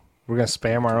KBN. Ooh, we're gonna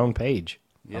spam our own page.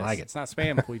 Yes, I like it. It's not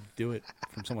spam if we do it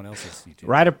from someone else's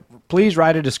YouTube. Please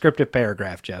write a descriptive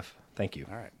paragraph, Jeff. Thank you.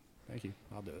 All right. Thank you.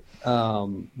 I'll do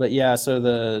it. But yeah, so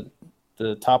the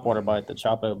topwater bite, the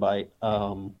Choppo bite,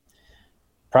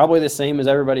 probably the same as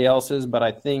everybody else's, but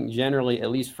I think generally,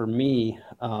 at least for me,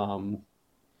 and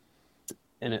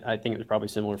I think it was probably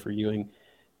similar for Ewing,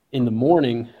 in the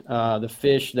morning, the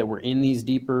fish that were in these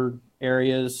deeper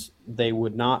areas, they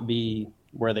would not be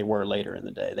where they were later in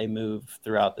the day. They move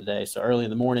throughout the day. So early in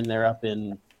the morning, they're up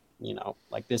in,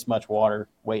 like this much water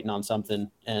waiting on something.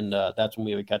 And that's when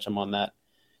we would catch them on that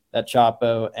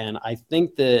Choppo. And I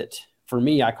think that for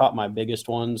me, I caught my biggest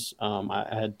ones. I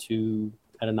had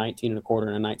a 19 and a quarter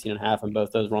and a 19 and a half, and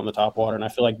both those were on the top water. And I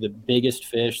feel like the biggest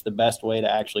fish, the best way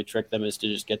to actually trick them is to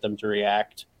just get them to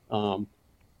react. And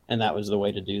that was the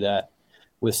way to do that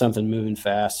with something moving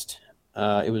fast.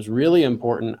 It was really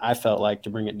important, I felt like, to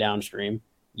bring it downstream.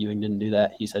 Ewing didn't do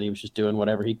that. He said he was just doing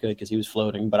whatever he could because he was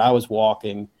floating. But I was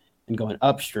walking and going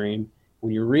upstream.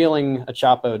 When you're reeling a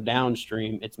Choppo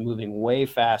downstream, it's moving way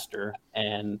faster.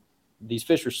 And these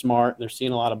fish are smart. They're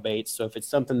seeing a lot of baits. So if it's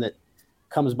something that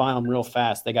comes by them real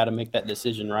fast, they got to make that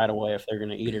decision right away if they're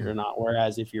going to eat it or not.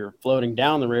 Whereas if you're floating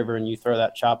down the river and you throw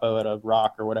that Choppo at a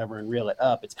rock or whatever and reel it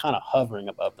up, it's kind of hovering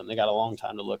above them. They got a long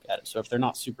time to look at it. So if they're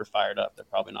not super fired up, they're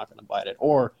probably not going to bite it.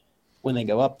 Or when they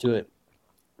go up to it,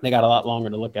 they got a lot longer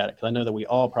to look at it. Because I know that we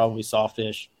all probably saw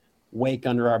fish wake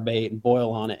under our bait and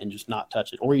boil on it and just not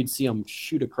touch it. Or you'd see them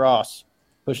shoot across,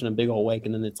 pushing a big old wake,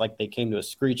 and then it's like they came to a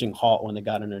screeching halt when they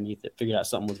got underneath it, figured out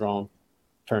something was wrong,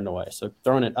 turned away. So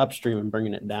throwing it upstream and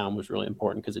bringing it down was really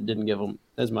important because it didn't give them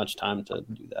as much time to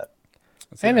do that.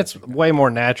 And it's way more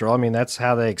natural. I mean, that's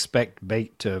how they expect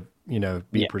bait to,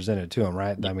 be presented to them,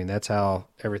 right? I mean, that's how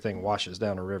everything washes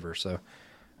down a river. So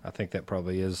I think that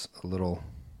probably is a little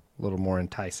more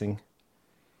enticing.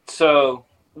 So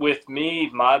with me,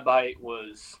 my bite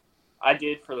was, I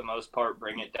did for the most part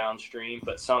bring it downstream,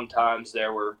 but sometimes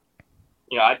there were,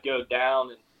 I'd go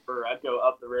down or I'd go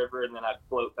up the river and then I'd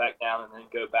float back down and then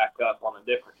go back up on a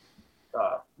different,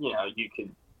 you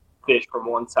can fish from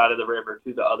one side of the river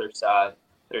to the other side.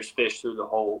 There's fish through the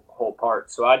whole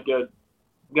part. So I'd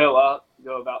go up,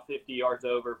 go about 50 yards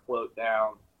over, float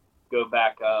down, go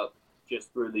back up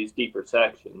just through these deeper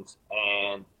sections.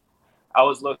 And I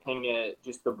was looking at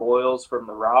just the boils from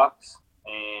the rocks,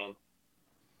 and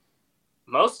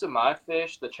most of my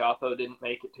fish, the Choppo didn't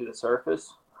make it to the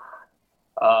surface.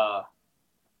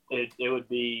 It would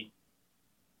be,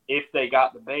 if they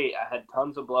got the bait, I had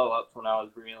tons of blow-ups when I was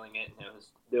reeling it, and it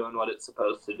was doing what it's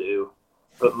supposed to do.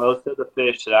 But most of the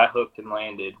fish that I hooked and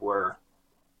landed were,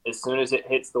 as soon as it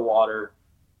hits the water,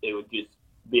 it would just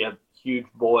be a huge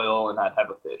boil, and I'd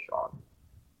have a fish on.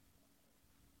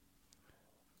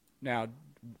 Now,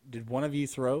 did one of you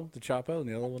throw the Choppo and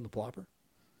the other one the plopper?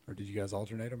 Or did you guys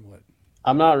alternate them? What?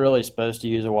 I'm not really supposed to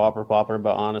use a whopper plopper,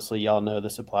 but honestly, y'all know the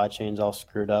supply chain's all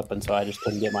screwed up, and so I just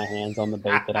couldn't get my hands on the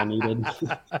bait that I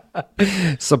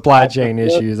needed. Supply chain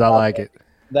issues. I like it.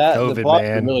 The COVID, plopper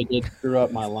man. really did screw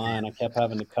up my line. I kept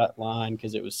having to cut line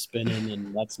because it was spinning,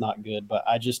 and that's not good. But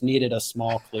I just needed a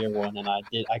small, clear one, and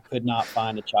I could not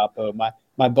find a Choppo.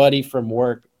 My buddy from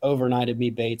work overnighted me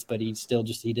baits, but he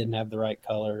didn't have the right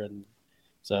color, and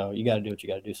so you got to do what you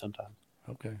got to do sometimes.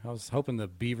 Okay, I was hoping the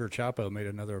Beaver Choppo made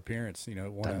another appearance.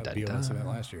 Won a BLS event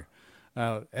last year.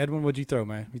 Edwin, what'd you throw,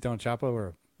 man? You throwing Choppo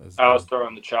or? I was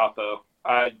throwing the Choppo.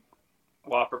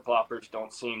 whopper ploppers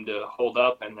don't seem to hold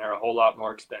up, and they're a whole lot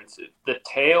more expensive. The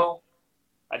tail,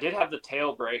 I did have the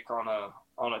tail break on a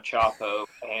Chapo,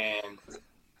 and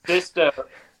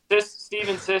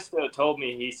Steven Sisto told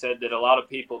me, he said that a lot of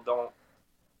people don't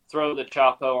throw the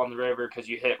Chapo on the river because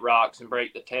you hit rocks and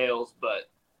break the tails, but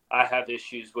I have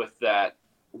issues with that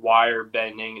wire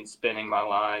bending and spinning my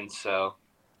line, so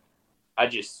I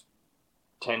just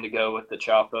tend to go with the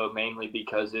Chapo mainly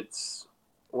because it's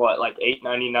like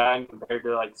 $8.99 compared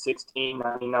to like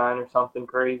 $16.99 or something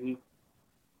crazy.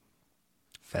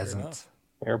 Pheasants.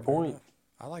 Fair point.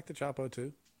 I like the Chapo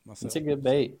too. Myself. It's a good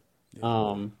bait.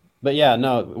 But yeah,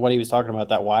 no, what he was talking about,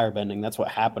 that wire bending, that's what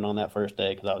happened on that first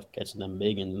day because I was catching them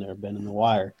big and they're bending the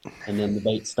wire, and then the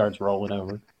bait starts rolling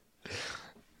over.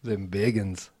 Them big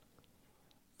uns.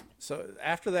 So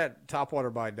after that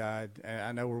topwater bite died, and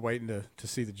I know we're waiting to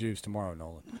see the juice tomorrow,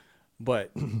 Nolan,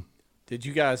 but did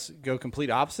you guys go complete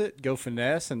opposite, go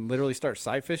finesse, and literally start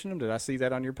sight fishing them? Did I see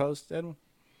that on your post, Edwin?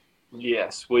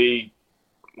 Yes,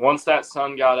 once that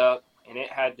sun got up, and it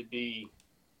had to be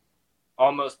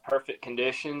almost perfect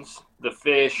conditions. The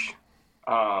fish,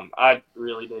 I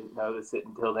really didn't notice it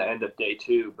until the end of day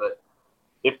 2, but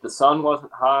if the sun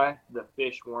wasn't high, the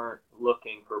fish weren't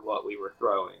looking for what we were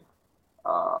throwing.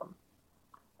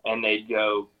 And they'd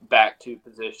go back to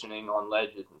positioning on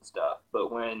ledges and stuff.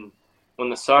 But when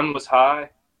the sun was high,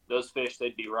 those fish,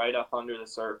 they'd be right up under the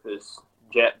surface,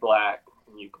 jet black,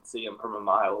 and you could see them from a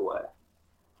mile away.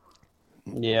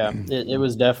 Yeah, it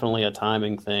was definitely a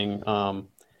timing thing.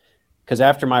 Because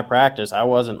after my practice, I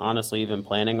wasn't honestly even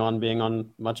planning on being on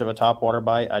much of a topwater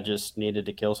bite. I just needed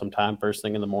to kill some time first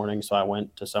thing in the morning, so I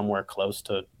went to somewhere close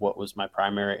to what was my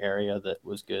primary area that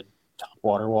was good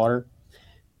topwater water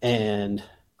and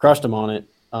crushed them on it.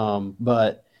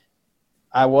 But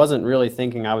I wasn't really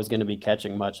thinking I was going to be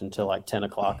catching much until like 10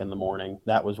 o'clock in the morning.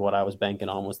 That was what I was banking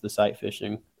on, was the sight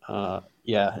fishing.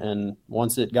 And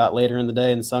once it got later in the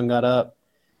day and the sun got up,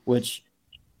 which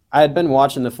I had been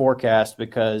watching the forecast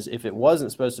because if it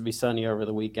wasn't supposed to be sunny over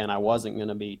the weekend, I wasn't going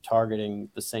to be targeting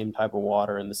the same type of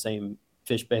water and the same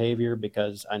fish behavior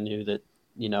because I knew that,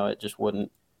 it just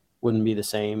wouldn't be the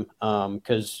same.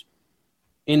 Because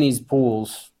in these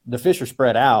pools, the fish are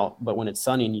spread out, but when it's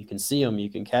sunny and you can see them, you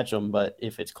can catch them. But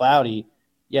if it's cloudy,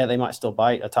 yeah, they might still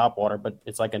bite a topwater, but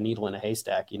it's like a needle in a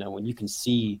haystack. When you can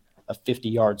see a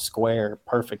 50-yard square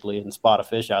perfectly and spot a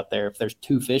fish out there, if there's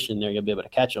 2 fish in there, you'll be able to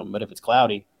catch them. But if it's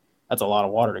cloudy, that's a lot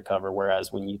of water to cover.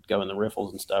 Whereas when you go in the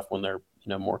riffles and stuff, when they're,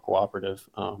 more cooperative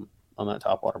on that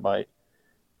topwater bite,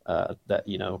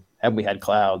 had we had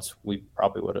clouds, we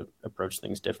probably would have approached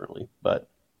things differently. But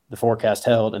the forecast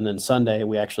held, and then Sunday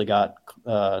we actually got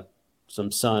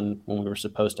some sun when we were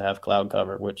supposed to have cloud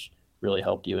cover, which really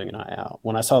helped Ewing and I out.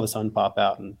 When I saw the sun pop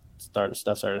out and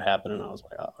stuff started happening, I was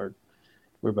like,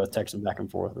 we were both texting back and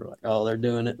forth. We were like, oh, they're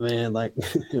doing it, man. Like,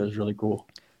 it was really cool.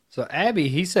 So Abby,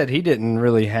 he said he didn't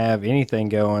really have anything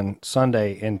going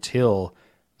Sunday until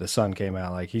the sun came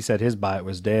out. Like he said his bite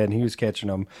was dead and he was catching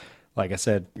them, like I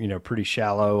said, pretty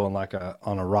shallow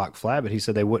on a rock flat, but he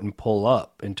said they wouldn't pull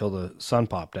up until the sun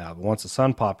popped out. But once the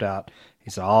sun popped out, he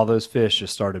said all those fish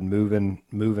just started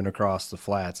moving across the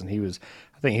flats. And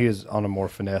I think he was on a more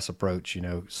finesse approach,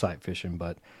 sight fishing,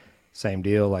 but same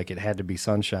deal. Like it had to be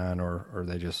sunshine or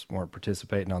they just weren't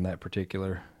participating on that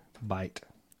particular bite.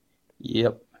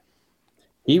 Yep.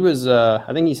 He was,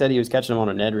 I think he said he was catching them on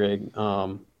a Ned rig.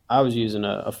 I was using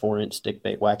a 4-inch stick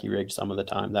bait wacky rig some of the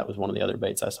time. That was one of the other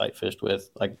baits I sight fished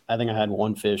with. Like, I think I had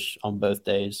 1 fish on both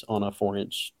days on a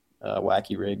 4-inch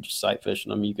wacky rig, just sight fishing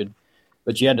them.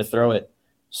 But you had to throw it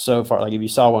so far. Like if you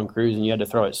saw one cruising, you had to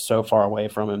throw it so far away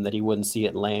from him that he wouldn't see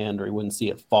it land or he wouldn't see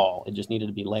it fall. It just needed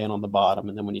to be laying on the bottom.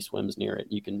 And then when he swims near it,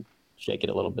 you can shake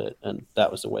it a little bit. And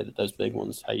that was the way that those big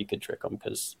ones, how you could trick them,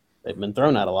 because they've been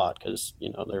thrown at a lot because,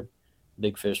 they're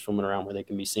big fish swimming around where they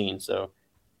can be seen. So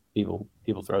people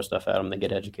throw stuff at them. They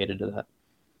get educated to that.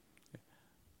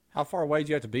 How far away did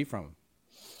you have to be from them?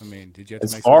 I mean, did you have to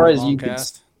as make far some as long you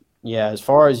cast? as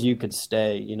far as you could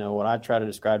stay, what I try to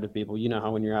describe to people,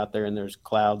 how when you're out there and there's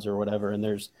clouds or whatever, and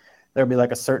there'll be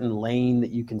like a certain lane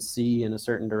that you can see in a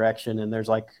certain direction. And there's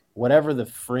like whatever the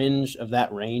fringe of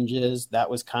that range is, that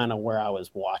was kind of where I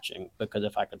was watching, because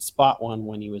if I could spot one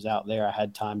when he was out there, I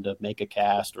had time to make a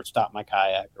cast or stop my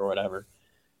kayak or whatever.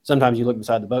 Sometimes you look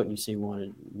beside the boat and you see one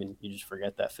and you just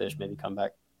forget that fish, maybe come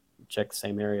back, check the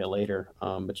same area later.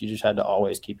 But you just had to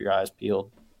always keep your eyes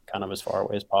peeled kind of as far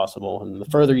away as possible. And the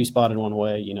further you spotted one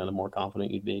way, the more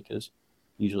confident you'd be, because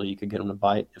usually you could get them to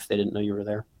bite if they didn't know you were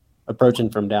there. Approaching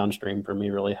from downstream for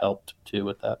me really helped too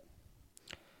with that.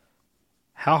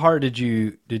 How hard did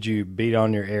you beat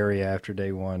on your area after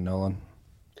day 1, Nolan?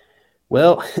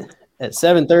 Well, at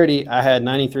 7:30, I had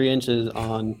 93 inches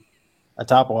on a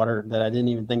topwater that I didn't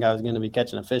even think I was going to be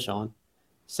catching a fish on.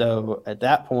 So at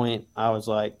that point, I was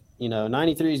like,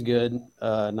 93 is good.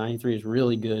 93 is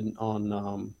really good on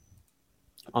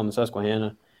the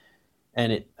Susquehanna.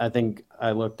 And I think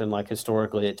I looked and like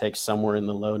historically, it takes somewhere in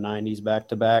the low 90s back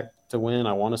to back to win.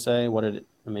 I want to say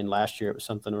last year it was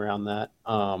something around that.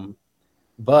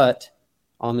 But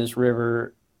on this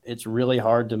river, it's really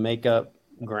hard to make up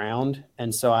ground.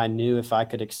 And so I knew if I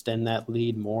could extend that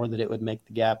lead more, that it would make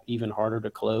the gap even harder to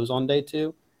close on day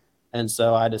 2. And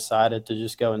so I decided to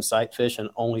just go and sight fish and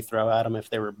only throw at them if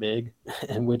they were big,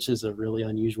 and which is a really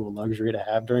unusual luxury to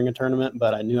have during a tournament.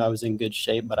 But I knew I was in good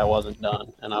shape, but I wasn't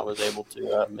done. And I was able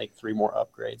to make 3 more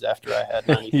upgrades after I had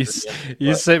 93.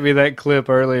 You sent me that clip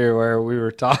earlier where we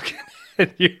were talking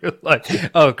and you were like,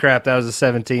 oh crap, that was a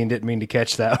 17. Didn't mean to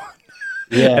catch that one.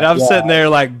 Yeah, and I'm sitting there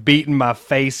like beating my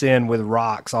face in with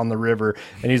rocks on the river.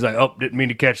 And he's like, oh, didn't mean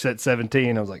to catch that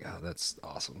 17. I was like, oh, that's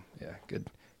awesome. Yeah,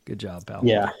 good job, pal.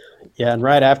 Yeah. And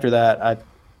right after that,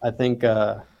 I think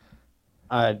I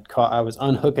was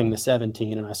unhooking the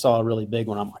 17 and I saw a really big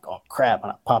one. I'm like, oh crap.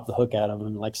 And I popped the hook out of him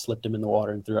and like slipped him in the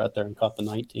water and threw it out there and caught the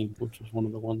 19, which was one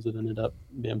of the ones that ended up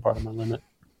being part of my limit.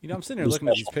 I'm sitting there looking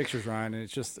at these pictures, Ryan, and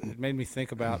it made me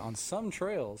think about on some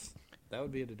trails, that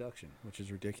would be a deduction, which is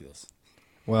ridiculous.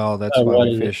 Well, that's why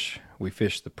we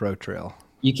fish the pro trail.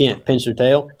 You can't pinch your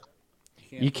tail.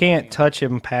 You can't touch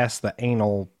him past the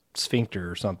anal sphincter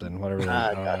or something, whatever.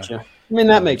 Gotcha. I mean,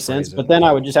 that makes sense, but then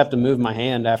I would just have to move my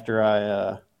hand after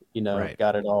I, Right.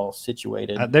 got it all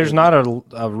situated. There's not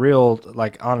a real,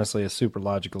 like, honestly, a super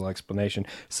logical explanation.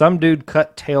 Some dude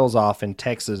cut tails off in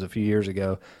Texas a few years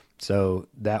ago, so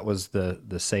that was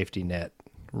the safety net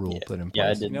rule put in place. Yeah,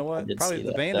 I did. You know what? Probably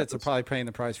the bandits are probably paying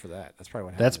the price for that. That's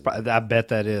probably what happened. I bet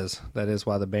that is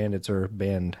why the bandits are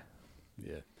banned.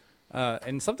 Yeah.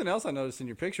 And something else I noticed in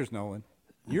your pictures, Nolan,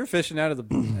 you're fishing out of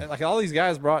the like all these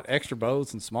guys brought extra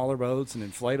boats and smaller boats and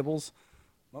inflatables.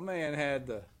 My man had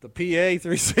the PA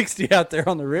 360 out there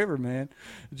on the river, man.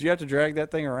 Did you have to drag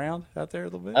that thing around out there a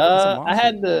little bit? I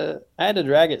had to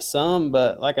drag it some,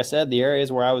 but like I said, the areas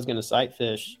where I was going to sight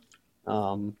fish,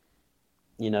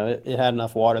 it had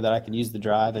enough water that I could use the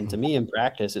drive. And to me, in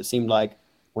practice, it seemed like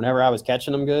whenever I was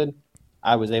catching them good,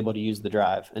 I was able to use the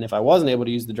drive. And if I wasn't able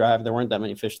to use the drive, there weren't that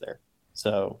many fish there.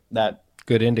 So that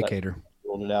good indicator.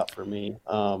 Ruled it out for me.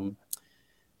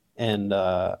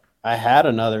 I had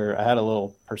a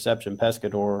little Perception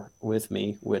Pescador with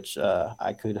me, which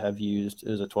I could have used. It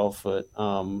was a 12-foot.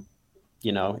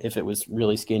 If it was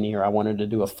really skinny or I wanted to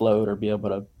do a float or be able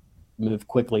to move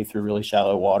quickly through really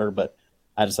shallow water, but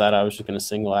I decided I was just going to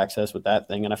single access with that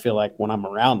thing. And I feel like when I'm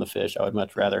around the fish, I would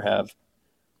much rather have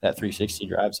that 360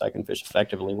 drive so I can fish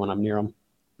effectively when I'm near them.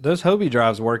 Those Hobie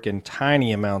drives work in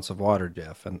tiny amounts of water,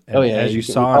 Jeff. And oh yeah, as you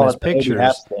saw in his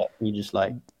pictures, you just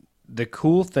like. The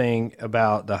cool thing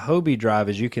about the Hobie drive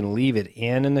is you can leave it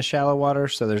in the shallow water,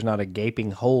 so there's not a gaping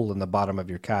hole in the bottom of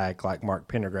your kayak like Mark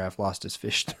Pendergraft lost his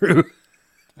fish through.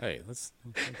 Hey, this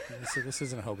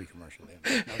isn't a Hobie commercial.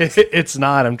 Then. It's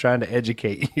not. I'm trying to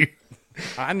educate you.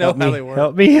 I know how they work.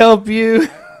 Help me help you.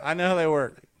 I know how they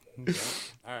work. Okay.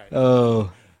 All right.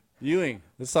 Oh. Ewing,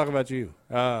 let's talk about you.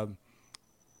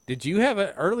 Did you have an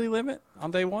early limit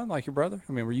on day one like your brother?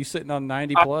 I mean, were you sitting on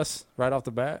 90 plus right off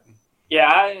the bat?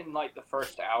 Yeah, in like the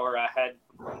first hour, I had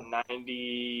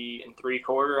 90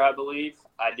 3/4, I believe.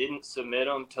 I didn't submit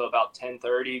them till about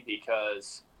 10:30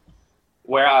 because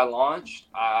where I launched,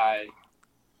 I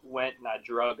went and I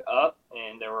drug up,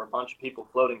 and there were a bunch of people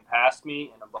floating past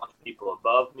me and a bunch of people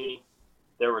above me.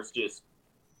 There was just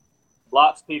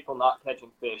lots of people not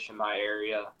catching fish in my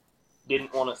area.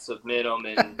 Didn't want to submit them,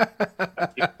 and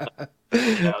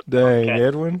dang,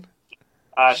 Edwin,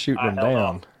 I shooting them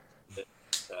down.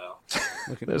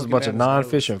 There's a bunch of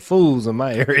non-fishing fools in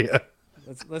my area.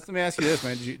 Let me ask you this,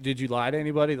 man. Did you lie to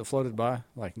anybody that floated by?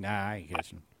 Like, nah, I ain't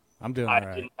catching. I'm doing all right.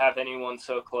 I didn't have anyone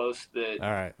so close that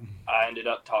I ended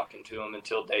up talking to them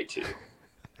until day 2.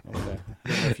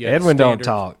 Okay. Edwin don't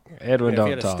talk. Edwin don't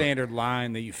talk. If you had a standard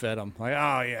line that you fed them, like,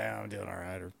 oh, yeah, I'm doing all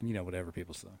right, or, whatever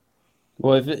people say.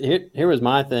 Well, here was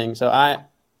my thing. So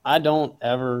I don't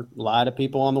ever lie to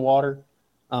people on the water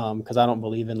because I don't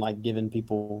believe in, like, giving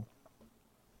people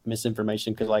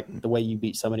misinformation because like the way you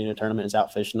beat somebody in a tournament is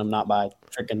out fishing them, not by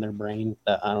tricking their brain.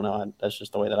 I don't know. That's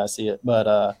just the way that I see it.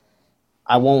 But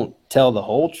I won't tell the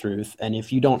whole truth. And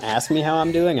if you don't ask me how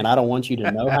I'm doing and I don't want you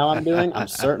to know how I'm doing, I'm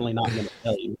certainly not going to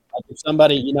tell you. Like if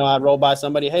somebody, I roll by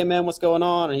somebody, hey man, what's going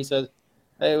on? And he says,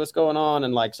 hey, what's going on?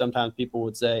 And like sometimes people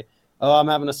would say, oh, I'm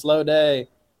having a slow day.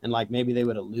 And like maybe they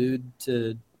would allude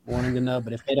to wanting to know.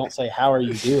 But if they don't say, how are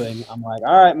you doing? I'm like,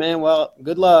 all right, man, well,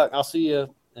 good luck. I'll see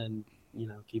you. And,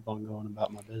 keep on going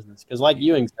about my business. Because like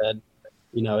Ewing said,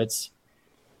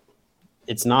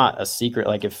 it's not a secret.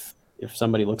 Like if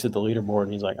somebody looks at the leaderboard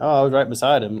and he's like, oh, I was right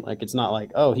beside him. Like, it's not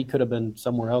like, oh, he could have been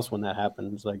somewhere else when that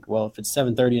happened. It's like, well, if it's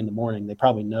 7:30 in the morning, they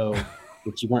probably know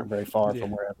that you weren't very far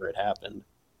from wherever it happened.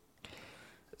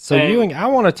 So Ewing, I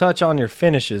want to touch on your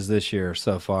finishes this year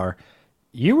so far.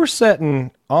 You were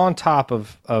sitting on top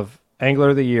of Angler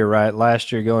of the Year, right?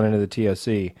 Last year going into the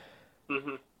TOC.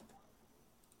 Mm-hmm.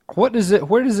 Where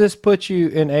does this put you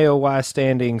in AOY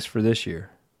standings for this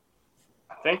year?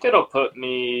 I think it'll put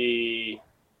me.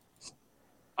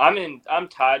 I'm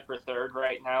tied for third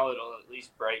right now. It'll at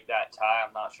least break that tie.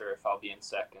 I'm not sure if I'll be in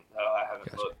second though. I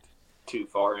haven't looked too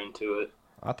far into it.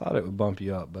 I thought it would bump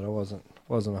you up, but I wasn't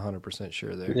 100%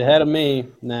 sure there. He's ahead of me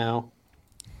now.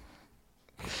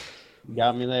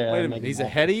 Got me there. Wait a minute, he's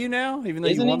ahead of you now, even though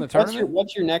you won the tournament?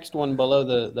 What's your next one below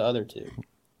the other two?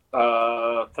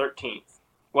 13th.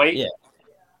 Wait. Yeah.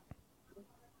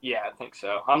 Yeah, I think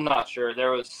so. I'm not sure.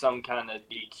 There was some kind of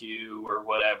DQ or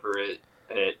whatever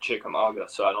at Chickamauga,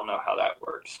 so I don't know how that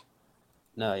works.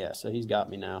 No, yeah. So he's got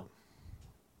me now.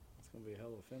 It's gonna be a hell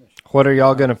of a finish. What are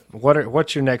y'all gonna?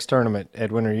 What's your next tournament,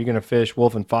 Edwin? Are you gonna fish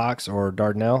Wolf and Fox or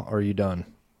Dardanelle, or are you done?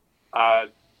 I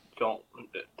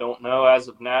don't know as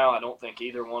of now. I don't think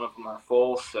either one of them are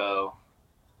full, so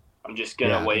I'm just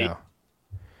gonna wait,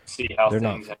 see how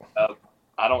things end up.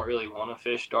 I don't really want to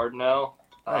fish Dardanelle.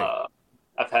 Right.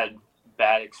 I've had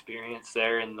bad experience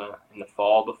there in the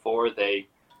fall before. They,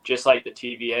 just like the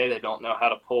TVA, they don't know how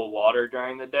to pull water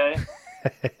during the day.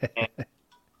 And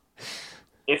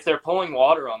if they're pulling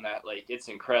water on that lake, it's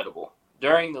incredible.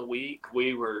 During the week,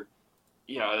 we were,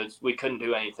 we couldn't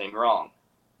do anything wrong.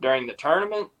 During the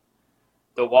tournament,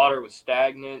 the water was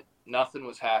stagnant. Nothing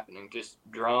was happening. Just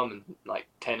drum and like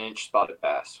 10-inch spotted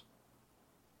bass.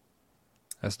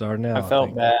 That's Dardanelle. I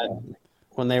felt bad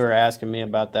when they were asking me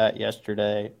about that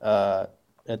yesterday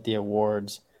at the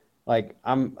awards. Like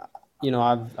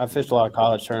I've fished a lot of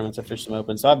college tournaments. I fished some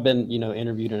open, so I've been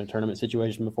interviewed in a tournament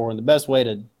situation before. And the best way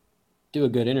to do a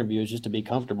good interview is just to be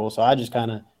comfortable. So I just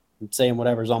kind of saying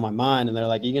whatever's on my mind, and they're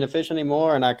like, "You gonna fish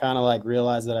anymore?" And I kind of like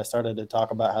realized that I started to talk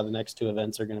about how the next two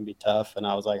events are going to be tough, and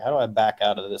I was like, "How do I back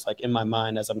out of this?" Like in my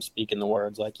mind as I'm speaking the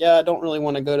words, like, "Yeah, I don't really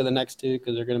want to go to the next two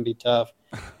because they're going to be tough,"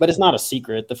 but it's not a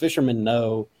secret. The fishermen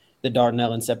know that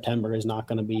Dardanelle in September is not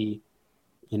going to be,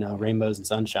 rainbows and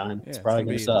sunshine. It's probably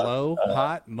going to suck. Low,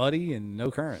 hot, muddy, and no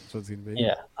current. So it's going to be.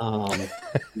 Yeah,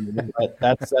 but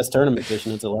that's tournament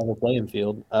fishing. It's a level playing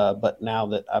field. But now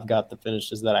that I've got the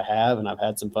finishes that I have, and I've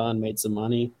had some fun, made some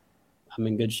money, I'm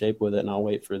in good shape with it. And I'll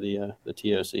wait for the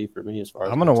TOC for me as far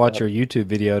as I'm going to watch your YouTube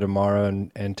video tomorrow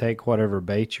and take whatever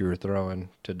bait you were throwing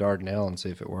to Dardanelle and see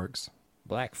if it works.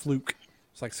 Black fluke.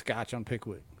 It's like Scotch on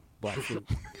Pickwick. Black fluke.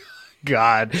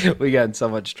 God, we got in so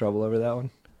much trouble over that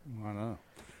one. I know.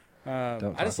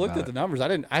 I just looked at the numbers. I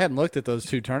hadn't looked at those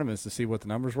two tournaments to see what the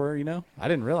numbers were. I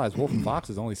didn't realize Wolf and Fox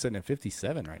is only sitting at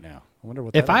 57 right now. I wonder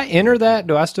what. If I enter that,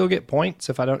 do I still get points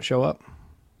if I don't show up?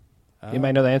 You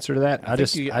may know the answer to that. I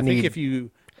think if you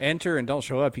enter and don't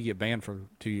show up, you get banned for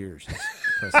 2 years.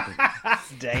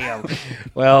 Damn.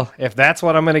 Well, if that's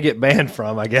what I'm going to get banned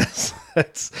from, I guess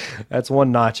that's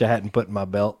one notch I hadn't put in my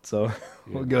belt. So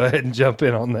we'll go ahead and jump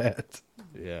in on that.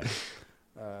 Yeah.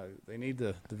 They need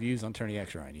the views on Tourney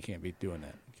X Ryan. You can't be doing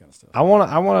that kind of stuff.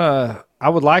 I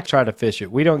would like to try to fish it.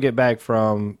 We don't get back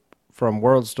from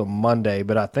Worlds till Monday,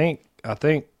 but I think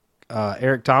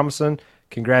Eric Thomason,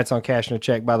 congrats on cashing a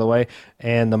check, by the way,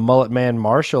 and the Mullet Man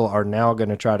Marshall are now going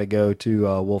to try to go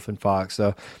to Wolf and Fox.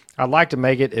 So I'd like to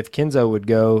make it. If Kenzo would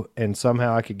go and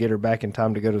somehow I could get her back in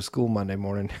time to go to school Monday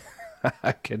morning,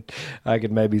 I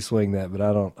could maybe swing that, but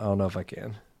I don't know if I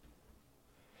can.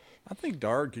 I think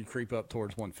Dard could creep up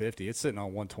towards 150. It's sitting on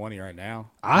 120 right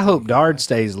now. I hope Dard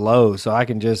stays low so I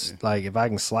can just, if I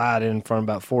can slide in front of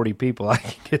about 40 people, I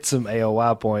can get some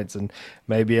AOY points and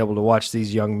maybe be able to watch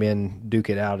these young men duke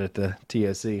it out at the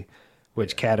TSC,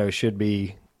 which Cato should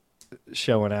be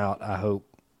showing out, I hope,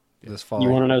 this fall. You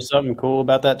want to know something cool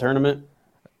about that tournament?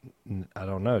 I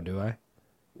don't know, do I?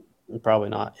 Probably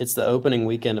not. It's the opening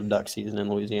weekend of duck season in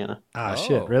Louisiana.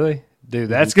 Shit, really? Dude,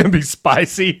 that's going to be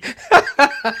spicy.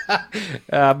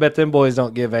 I bet them boys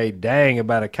don't give a dang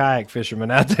about a kayak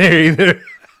fisherman out there either.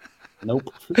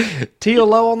 Nope. Teal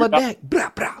low on the deck.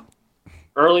 Blah, blah.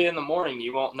 Early in the morning,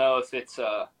 you won't know if it's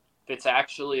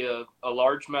actually a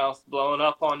largemouth blowing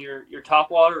up on your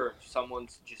topwater or if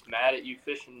someone's just mad at you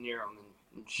fishing near them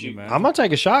and shooting. I'm going to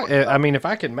take a shot. I mean, if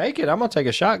I can make it, I'm going to take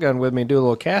a shotgun with me and do a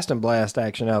little casting blast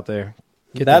action out there.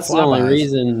 Get That's them the only flybys.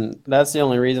 reason. That's the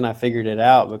only reason I figured it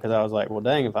out, because I was like, well,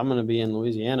 dang, if I'm going to be in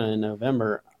Louisiana in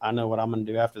November, I know what I'm going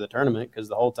to do after the tournament. Because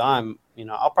the whole time,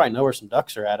 I'll probably know where some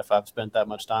ducks are at if I've spent that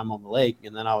much time on the lake.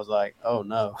 And then I was like, oh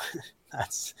no,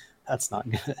 that's not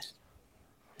good.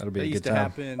 That'll be That a used good to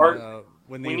time. happen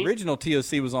when we the need- original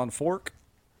TOC was on Fork.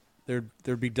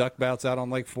 There'd be duck bouts out on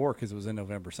Lake Fork because it was in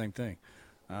November. Same thing.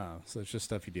 So it's just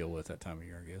stuff you deal with that time of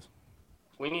year, I guess.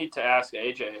 We need to ask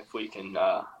AJ if we can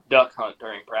duck hunt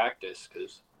during practice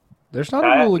because There's not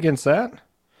a rule against that.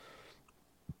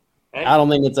 I don't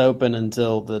think it's open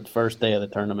until the first day of the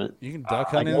tournament. You can duck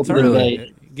hunt like in the opening tournament.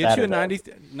 day Get you a Saturday.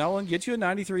 Nolan. Get you a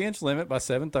 93-inch limit by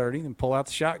 7:30, and pull out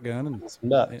the shotgun and Some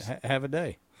ducks. have a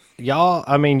day. Y'all,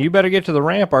 I mean, you better get to the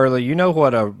ramp early. You know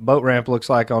what a boat ramp looks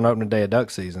like on opening day of duck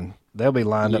season. They'll be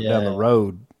lined up down the Yeah.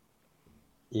 road.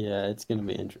 Yeah, it's going to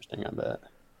be interesting, I bet.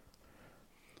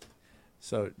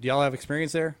 So, do y'all have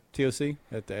experience there, TOC,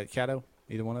 at Caddo?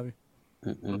 Either one of you?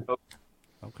 Mm-mm.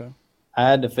 Okay. I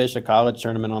had to fish a college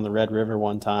tournament on the Red River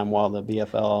one time while the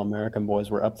BFL All-American boys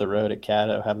were up the road at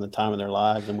Caddo having the time of their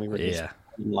lives, and we were just Yeah.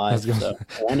 in life. gonna-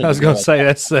 I I was going to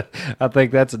say I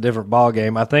think that's a different ball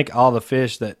game. I think all the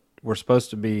fish that were supposed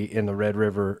to be in the Red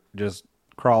River just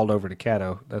crawled over to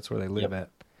Caddo. That's where they live at.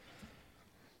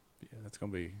 Yeah, it's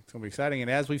gonna be exciting. And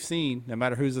as we've seen, no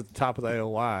matter who's at the top of the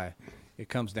AOY, it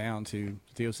comes down to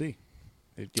TOC.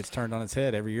 It gets turned on its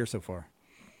head every year so far.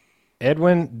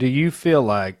 Edwin, do you feel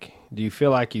like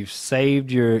you've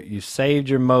saved your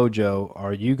mojo?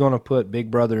 Are you going to put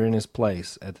Big Brother in his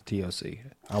place at the TOC?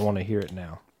 I want to hear it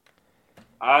now.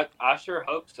 I sure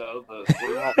hope so, but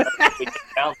we won't have to get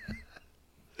down.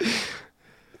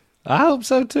 I hope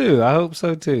so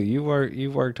too.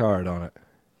 You've worked hard on it.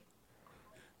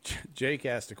 Jake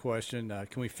asked a question.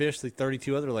 Can we fish the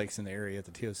 32 other lakes in the area at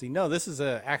the TOC? No, this is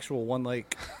an actual one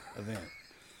lake event.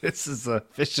 This is a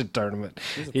fishing tournament.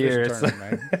 This is a Here, fish it's-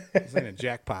 tournament, man. This ain't a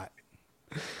jackpot.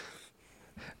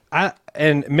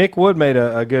 And Mick Wood made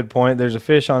a good point. There's a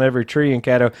fish on every tree in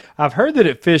Caddo. I've heard that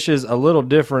it fishes a little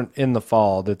different in the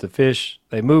fall. That the fish,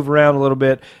 they move around a little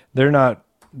bit. They're not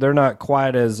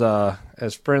quite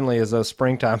as friendly as those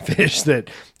springtime fish that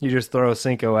you just throw a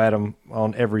Cinco at them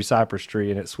on every cypress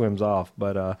tree and it swims off.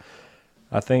 But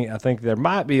I think there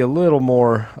might be a little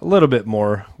bit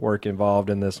more work involved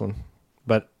in this one.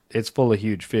 But it's full of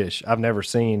huge fish. I've never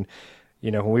seen.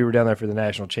 When we were down there for the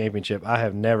national championship, I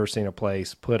have never seen a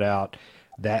place put out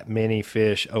that many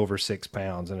fish over 6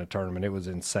 pounds in a tournament. It was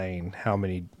insane how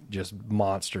many just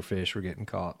monster fish were getting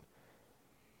caught.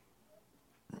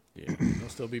 Yeah, there'll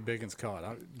still be big ones caught.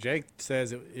 Jake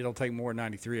says it'll take more than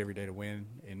 93 every day to win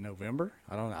in November.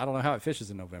 I don't know how it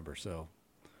fishes in November, so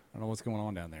I don't know what's going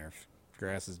on down there. If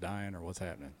grass is dying or what's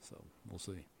happening, so we'll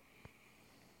see.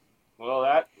 Well,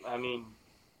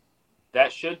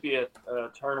 that should be a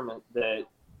tournament that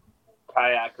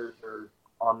kayakers are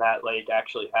on that lake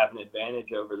actually have an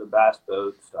advantage over the bass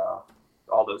boats.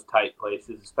 All those tight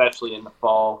places, especially in the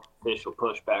fall, fish will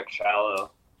push back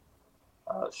shallow.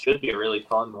 Should be a really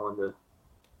fun one to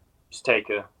just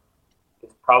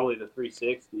it's probably the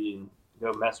 360 and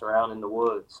go mess around in the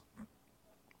woods.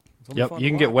 It'll be Yep, fun you to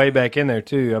can get watch. way back in there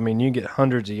too. I mean, you can get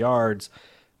hundreds of yards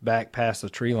back past the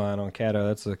tree line on Caddo.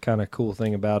 That's the kind of cool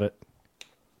thing about it.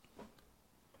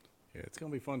 Yeah, it's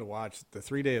going to be fun to watch. The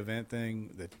 3-day event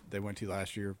thing that they went to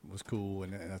last year was cool,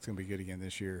 and that's going to be good again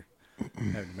this year.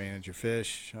 Having to manage your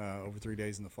fish over 3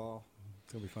 days in the fall,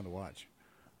 it's going to be fun to watch.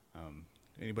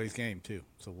 Anybody's game too,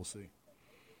 so we'll see.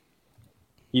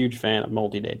 Huge fan of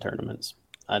multi-day tournaments.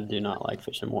 I do not like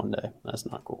fishing one day. That's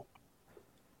not cool.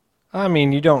 I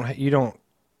mean, you don't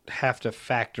have to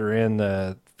factor in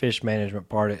the fish management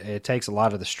part. It takes a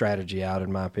lot of the strategy out,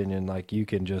 in my opinion. Like you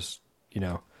can just,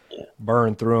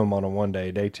 burn through them on a 1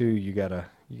 day. Day two, you gotta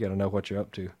know what you're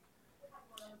up to.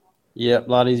 Yep,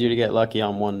 a lot easier to get lucky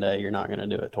on one day. You're not going to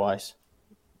do it twice,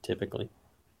 typically.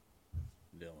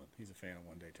 Dylan, he's a fan of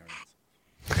 1-day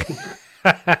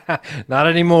tournaments. Not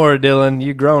anymore, Dylan.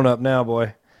 You grown up now,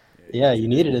 boy. Yeah, you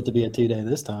needed it to be a 2-day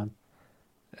this time.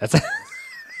 That's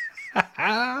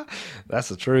that's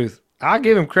the truth. I'll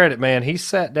give him credit, man. He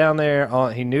sat down there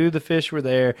he knew the fish were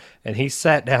there, and he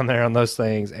sat down there on those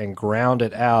things and ground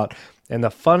it out. And the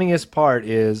funniest part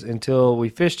is, until we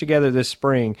fished together this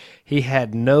spring, he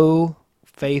had no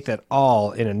faith at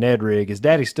all in a Ned rig. His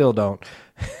daddy still don't.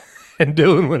 And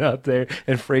Dylan went out there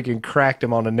and freaking cracked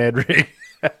him on a Ned rig.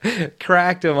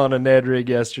 Cracked him on a Ned rig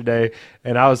yesterday,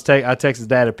 and I texted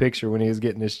Dad a picture when he was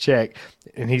getting his check,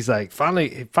 and he's like,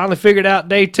 finally figured out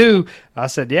day two. I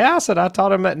said, yeah. I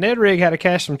taught him that Ned rig how to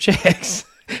cash some checks.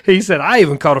 He said, I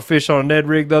even caught a fish on a Ned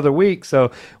rig the other week.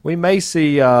 So we may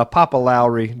see Papa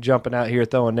Lowry jumping out here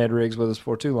throwing Ned rigs with us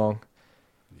for too long.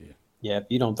 Yeah, if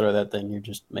you don't throw that thing, you're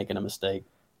just making a mistake.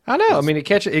 I know. I mean, it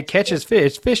catches fish.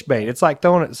 It's fish bait. It's like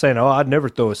throwing it, saying, "Oh, I'd never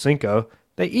throw a Cinco."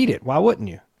 They eat it. Why wouldn't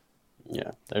you?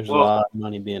 Yeah, there's a Well- lot of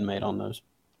money being made on those.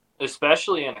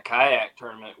 Especially in a kayak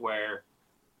tournament where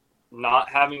not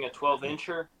having a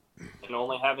 12-incher and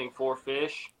only having 4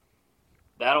 fish,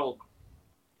 that'll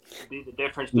be the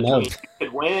difference between No. you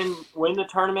could win the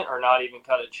tournament or not even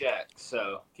cut a check.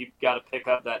 So if you've got to pick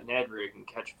up that Ned rig and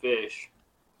catch fish,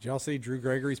 Did y'all see Drew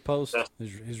Gregory's post?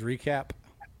 His recap.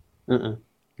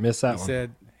 Miss that He one.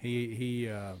 said he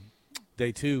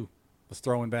day 2 was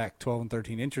throwing back 12 and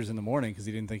 13 inches in the morning because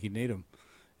he didn't think he'd need them,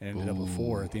 and ended up with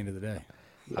 4 at the end of the day.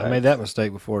 I made that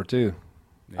mistake before too,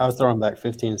 I was throwing back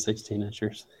 15 and 16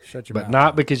 inchers. Shut your but mouth.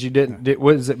 not because you didn't.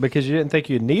 Was it because you didn't think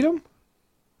you'd need them?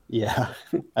 Yeah,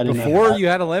 I didn't know. Before you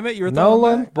had a limit, you were throwing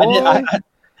Nolan, back? boy.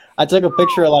 I took a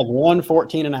picture of like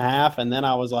 114 and a half, and then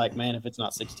I was like, man, if it's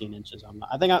not 16 inches, I'm not.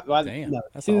 I think Damn, no,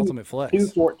 that's the ultimate flex.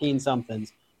 214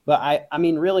 somethings. But I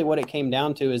mean, really, what it came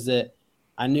down to is that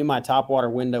I knew my top water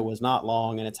window was not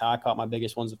long, and it's how I caught my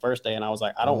biggest ones the first day. And I was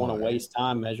like, I don't want to waste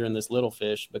time measuring this little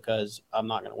fish because I'm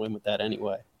not going to win with that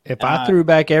anyway. If I threw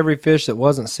back every fish that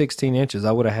wasn't 16 inches,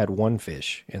 I would have had 1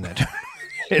 fish in that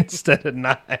instead of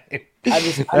 9. I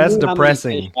That's knew how many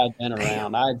depressing. fish I'd been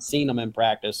around. I had seen them in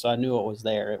practice, so I knew it was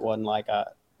there. It wasn't like I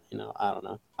don't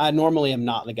know. I normally am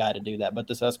not the guy to do that, but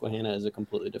the Susquehanna is a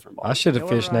completely different ball. I should have You know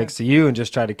what, fished Ryan? next to you and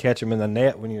just tried to catch him in the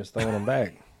net when you was throwing them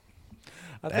back.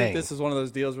 I Dang. think this is one of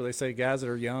those deals where they say guys that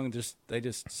are young, they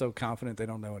just so confident they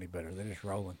don't know any better. They're just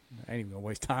rolling. I ain't even gonna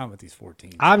waste time with these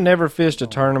 14. I've never fished a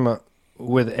tournament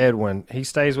with Edwin. He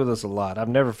stays with us a lot. I've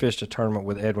never fished a tournament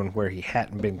with Edwin where he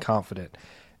hadn't been confident.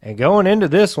 And going into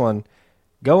this one,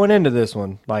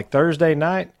 like Thursday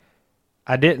night,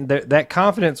 I didn't. That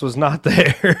confidence was not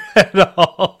there at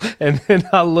all. And then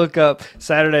I look up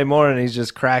Saturday morning, he's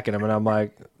just cracking them, and I'm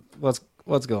like, "What's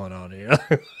going on here?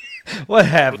 What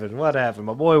happened? What happened?"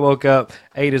 My boy woke up,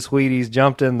 ate his Wheaties,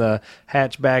 jumped in the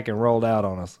hatchback, and rolled out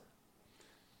on us.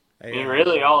 I mean,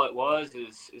 really, all it was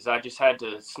is I just had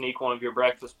to sneak one of your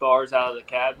breakfast bars out of the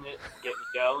cabinet and get me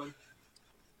going.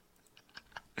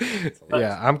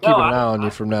 Yeah, I'm keeping an eye on you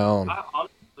from now on. I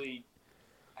honestly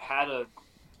had a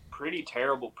pretty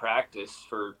terrible practice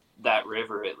for that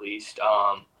river, at least.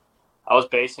 I was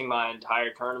basing my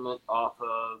entire tournament off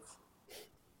of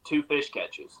 2 fish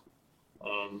catches.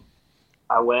 And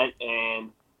I went,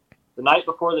 and the night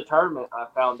before the tournament, I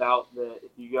found out that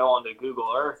if you go onto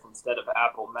Google Earth instead of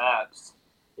Apple Maps,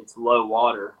 it's low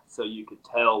water, so you could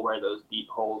tell where those deep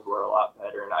holes were a lot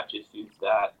better. And I just used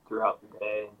that throughout the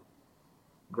day and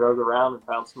drove around and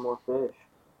found some more fish.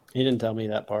 He didn't tell me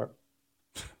that part.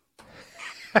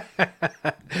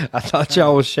 I thought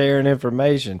y'all was sharing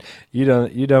information. You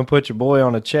done put your boy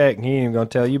on a check, and he ain't even gonna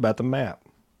tell you about the map.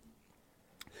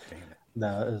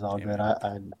 No, it was all good.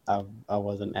 I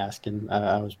wasn't asking.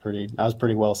 I was pretty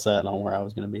well set on where I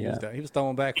was going to be at. He was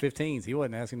throwing back 15s. He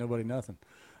wasn't asking nobody nothing.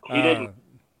 He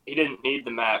didn't need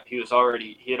the map. He had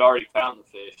already found the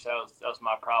fish. That was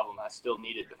my problem. I still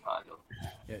needed to find them.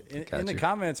 Yeah, in the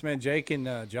comments, man, Jake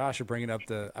and Josh are bringing up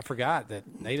I forgot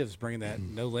that Native's bringing that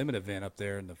no limit event up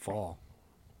there in the fall.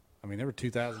 I mean, there were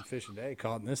 2,000 fish a day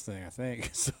caught in this thing, I think.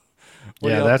 So, what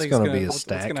do Yeah, y'all that's think's gonna be a what's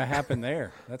stack. going to happen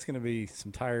there? That's going to be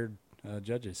some tired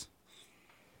judges.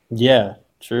 Yeah,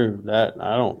 true. That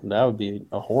would be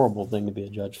a horrible thing to be a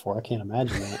judge for. I can't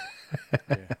imagine that.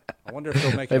 Yeah. I wonder if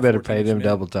they'll make They it a better pay 14-inch them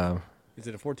minimum. double time. Is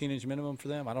it a 14-inch minimum for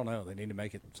them? I don't know. They need to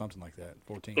make it something like that.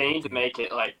 14. They need to 15. make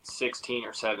it like 16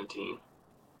 or 17.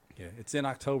 Yeah, it's in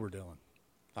October, Dylan.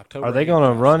 October. Are they 8th, going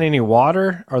to Josh. run any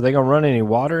water? Are they going to run any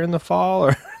water in the fall, or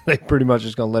are they pretty much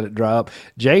just going to let it dry up?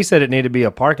 Jay said it needed to be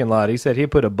a parking lot. He said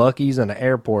he'd put a Buc-ee's and an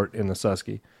airport in the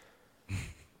Susky.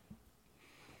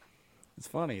 It's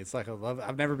funny. It's like a love.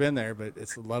 I've never been there, but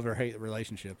it's a love or hate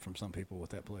relationship from some people with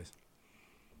that place.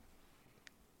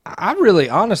 I really,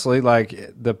 honestly, like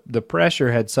the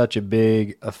pressure had such a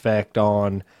big effect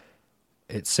on.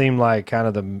 It seemed like kind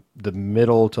of the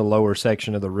middle to lower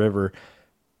section of the river,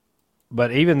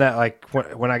 but even that, like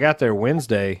when I got there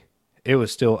Wednesday, it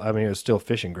was still. I mean, it was still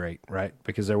fishing great, right?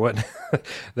 Because there wasn't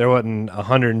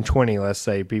 120, let's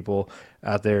say, people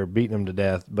out there beating them to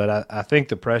death. But I think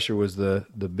the pressure was the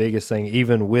biggest thing.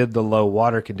 Even with the low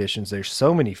water conditions, there's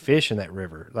so many fish in that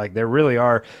river. Like there really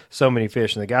are so many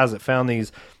fish, and the guys that found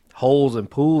these holes and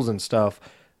pools and stuff,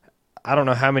 I don't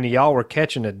know how many y'all were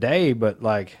catching a day, but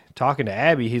like talking to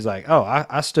Abby, he's like, oh,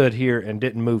 I stood here and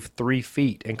didn't move 3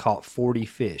 feet and caught 40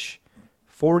 fish.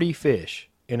 40 fish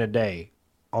in a day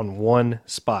on one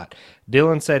spot.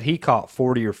 Dylan said he caught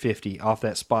 40 or 50 off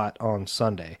that spot on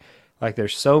Sunday. Like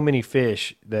there's so many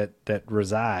fish that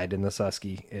reside in the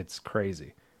Susky. It's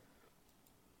crazy.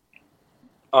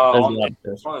 On day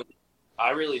one,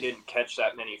 I really didn't catch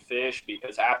that many fish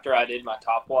because after I did my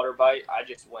topwater bite, I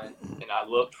just went and I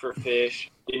looked for fish.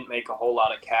 Didn't make a whole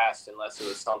lot of casts unless it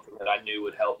was something that I knew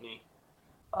would help me.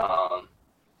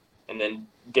 And then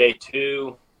day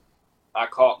two, I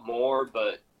caught more,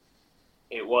 but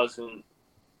it wasn't,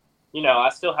 I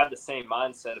still had the same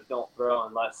mindset of don't throw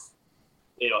unless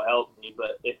it'll help me.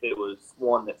 But if it was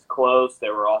one that's close,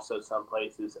 there were also some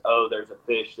places, there's a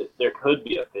fish there could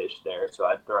be a fish there, so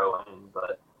I'd throw in.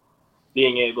 But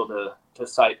being able to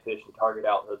sight fish and target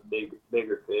out those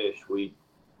bigger fish, we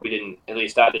didn't, at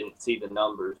least I didn't see the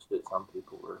numbers that some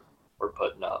people were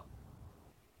putting up.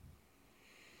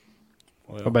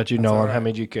 Well, How about you, Nolan? How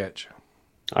many did you catch?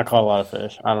 I caught a lot of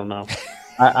fish. I don't know.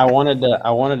 I wanted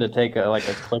to take a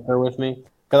clicker with me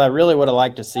because I really would have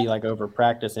liked to see over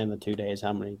practice in the 2 days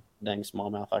how many dang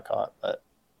smallmouth I caught, but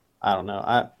I don't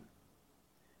know.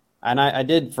 I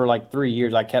did for 3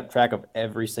 years. I kept track of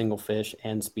every single fish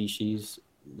and species,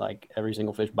 every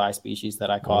single fish by species that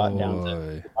I caught down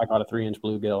to. I caught a 3-inch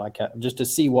bluegill. I kept just to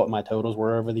see what my totals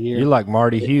were over the year. You like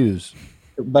Marty Hughes?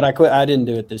 But I quit. I didn't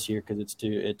do it this year because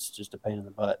it's just a pain in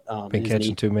the butt. Been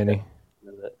catching too many.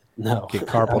 No. Get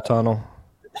carpal tunnel.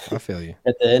 I feel you.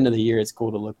 At the end of the year, it's cool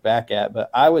to look back at. But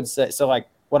I would say,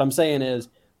 what I'm saying is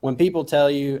when people tell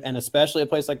you, and especially a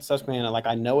place like the Susquehanna,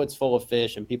 I know it's full of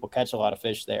fish and people catch a lot of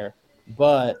fish there.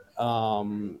 But,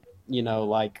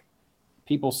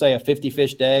 people say a 50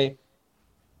 fish day,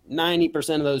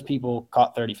 90% of those people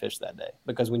caught 30 fish that day.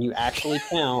 Because when you actually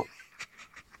count,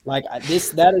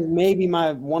 that is maybe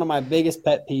one of my biggest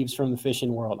pet peeves from the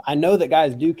fishing world. I know that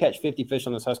guys do catch 50 fish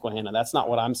on the Susquehanna. That's not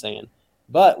what I'm saying.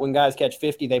 But when guys catch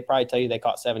 50, they probably tell you they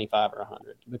caught 75 or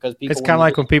 100 because people. It's kind of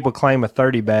like when people claim a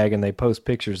 30 bag and they post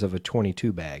pictures of a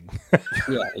 22 bag.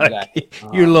 Yeah, exactly.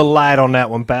 You're a little light on that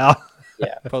one, pal.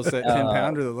 Yeah, Post that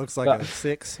 10-pounder that looks like a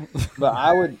 6. But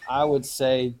I would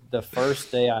say the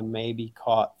first day I maybe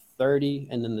caught 30,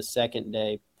 and then the second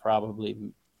day probably,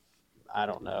 I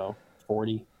don't know,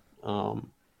 40.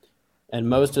 And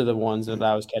most of the ones that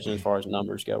I was catching as far as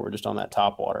numbers go were just on that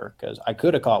top water because I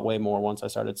could have caught way more once I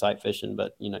started sight fishing,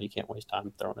 but you can't waste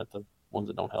time throwing at the ones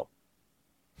that don't help.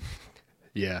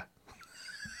 Yeah.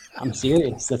 I'm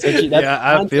serious. That's what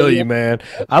yeah, I feel you, man.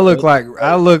 I look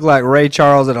like Ray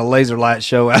Charles at a laser light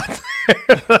show out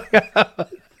there.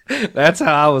 That's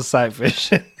how I was sight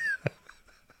fishing.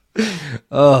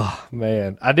 Oh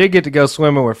man, I did get to go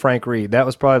swimming with Frank Reed. That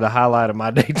was probably the highlight of my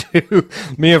day too.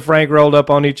 Me and Frank rolled up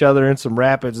on each other in some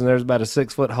rapids, and there's about a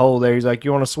 6-foot hole there. He's like,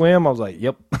 "You want to swim?" I was like,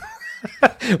 "Yep."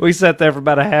 We sat there for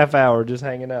about a half hour just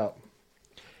hanging out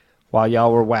while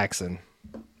y'all were waxing.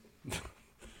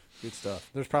 Good stuff.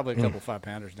 There's probably a couple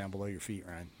 5-pounders down below your feet,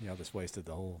 Ryan. Just wasted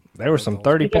the whole. There were some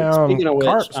 30-pound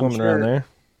carp swimming around there.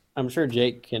 I'm sure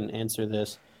Jake can answer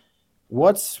this.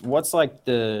 What's like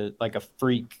a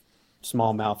freak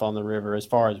smallmouth on the river as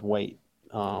far as weight?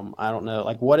 I don't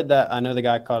know. What did that? I know the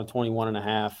guy caught a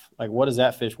 21.5. What does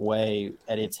that fish weigh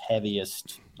at its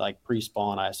heaviest?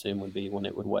 Pre-spawn, I assume would be when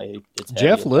it would weigh its heaviest.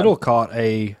 Jeff Little caught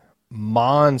a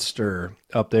monster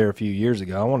up there a few years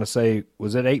ago. I want to say,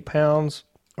 was it 8 pounds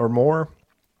or more?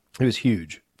 It was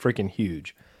huge, freaking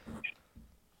huge.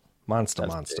 Monster.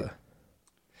 So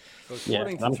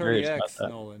according to 30X,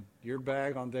 Nolan, your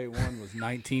bag on day one was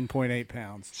 19.8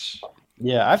 pounds.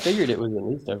 Yeah, I figured it was at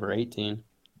least over 18.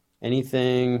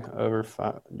 Anything over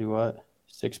 5, do what?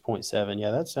 6.7.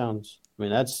 Yeah, that sounds. I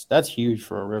mean, that's huge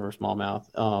for a river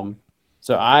smallmouth.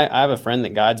 So I have a friend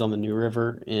that guides on the New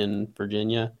River in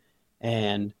Virginia,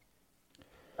 and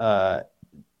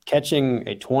catching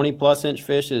a 20+ inch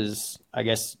fish is, I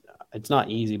guess, it's not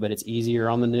easy, but it's easier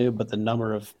on the New. But the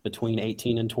number of between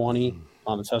 18 and 20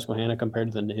 on the Susquehanna compared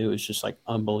to the New is just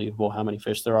unbelievable how many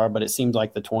fish there are. But it seems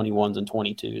like the 21s and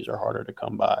 22s are harder to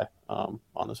come by on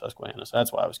the Susquehanna. So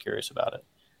that's why I was curious about it.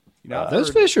 Those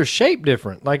fish are shaped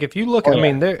different. If you look, I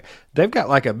mean, they've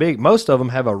got a big. Most of them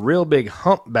have a real big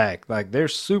humpback. They're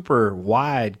super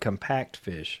wide, compact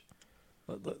fish.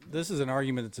 This is an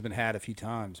argument that's been had a few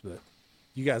times, but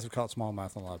you guys have caught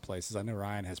smallmouth in a lot of places. I know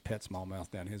Ryan has pet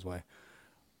smallmouth down his way.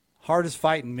 Hardest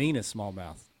fighting, meanest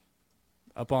smallmouth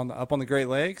up on the Great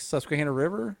Lakes, Susquehanna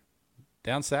River,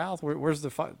 down south. Where's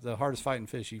the hardest fighting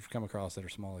fish you've come across that are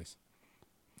smallies?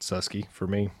 Susky for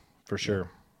me, for sure.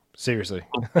 Seriously.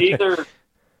 Either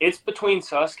it's between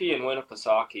Susky and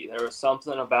Winnipesaukee. There was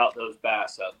something about those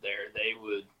bass up there.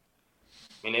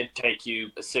 It'd take you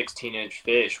a 16-inch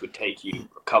fish would take you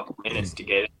a couple minutes to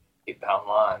get an 8-pound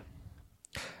line.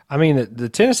 I mean, the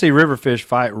Tennessee River fish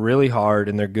fight really hard,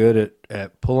 and they're good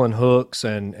at pulling hooks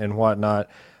and whatnot.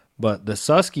 But the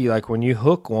Susky, like when you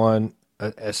hook one,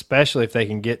 especially if they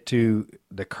can get to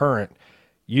the current,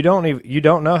 you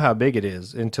don't know how big it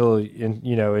is until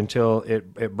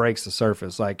it breaks the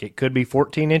surface. Like it could be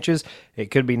 14 inches,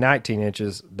 it could be 19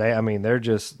 inches.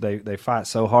 They fight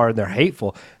so hard. They're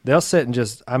hateful. They'll sit and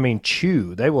just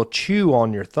chew. They will chew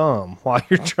on your thumb while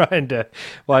you're trying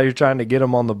to get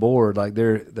them on the board. Like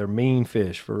they're mean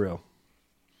fish for real.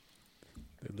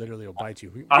 They literally will bite you.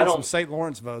 We I got don't- some St.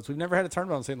 Lawrence votes. We've never had a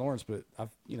tournament on St. Lawrence, but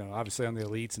obviously on the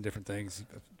elites and different things,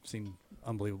 I've seen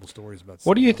unbelievable stories about.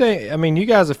 What do you St. Lawrence. think? I mean, you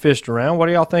guys have fished around. What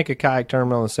do y'all think a kayak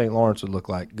tournament on the St. Lawrence would look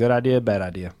like? Good idea, bad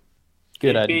idea?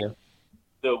 Good It'd be idea.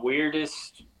 The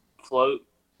weirdest float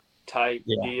type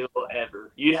Yeah. deal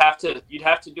ever. You'd have to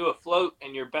do a float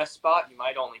in your best spot. You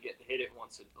might only get to hit it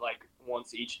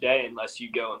once each day, unless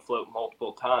you go and float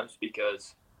multiple times,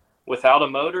 because without a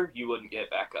motor, you wouldn't get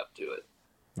back up to it.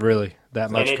 Really, that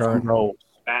And much it's current? Rolls.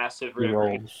 Massive He river,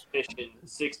 rolls. fishing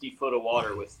 60 foot of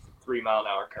water with 3 mile an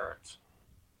hour currents.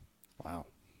 Wow.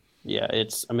 Yeah,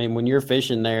 when you're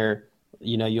fishing there,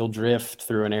 you'll drift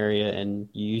through an area and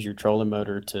you use your trolling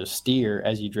motor to steer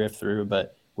as you drift through.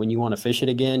 But when you want to fish it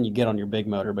again, you get on your big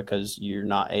motor because you're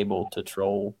not able to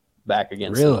troll back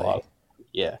against Really? the log.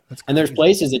 Yeah. That's And there's crazy.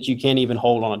 places that you can't even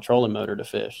hold on a trolling motor to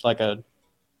fish, like a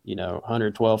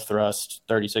 112 thrust,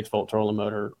 36 volt trolling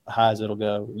motor. High as it'll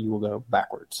go, you will go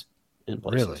backwards in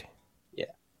places. Really?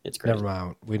 It's crazy. Never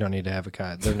mind. We don't need to have a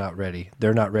kayak. They're not ready.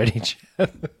 They're not ready, Jeff.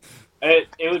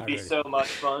 It would be Alrighty. so much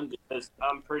fun, because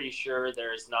I'm pretty sure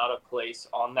there is not a place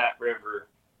on that river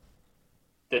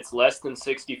that's less than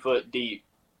 60 foot deep,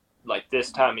 like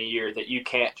this time of year, that you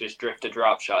can't just drift a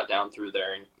drop shot down through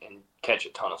there and catch a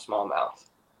ton of smallmouth.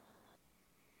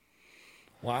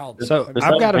 Wow. So There's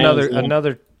I've got some another fans,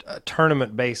 another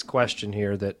tournament based question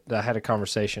here that I had a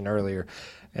conversation earlier,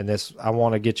 and this I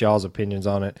want to get y'all's opinions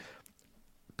on it.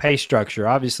 Pay structure.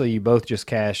 Obviously, you both just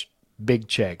cashed big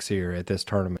checks here at this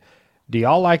tournament. Do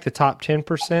y'all like the top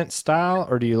 10% style,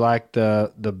 or do you like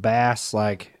the bass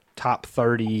like top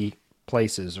 30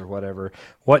 places or whatever?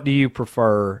 What do you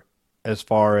prefer as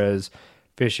far as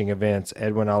fishing events?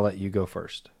 Edwin, I'll let you go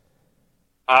first.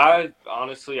 I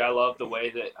love the way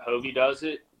that Hobie does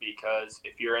it, because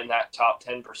if you're in that top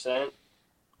 10%,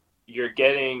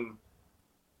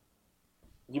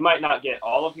 you might not get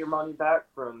all of your money back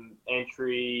from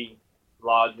entry,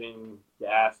 lodging,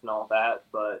 gas, and all that,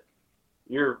 but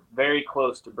you're very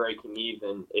close to breaking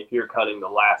even if you're cutting the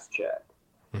last check.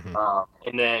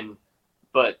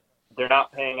 But they're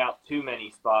not paying out too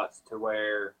many spots to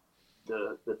where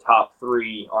the top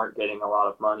 3 aren't getting a lot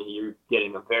of money. You're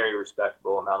getting a very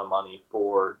respectable amount of money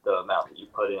for the amount that you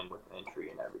put in with entry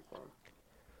and everything.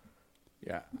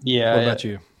 Yeah. Yeah. What about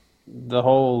you? The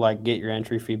whole get your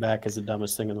entry fee back is the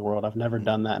dumbest thing in the world. I've never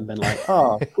done that and been like,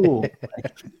 oh, cool.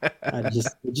 It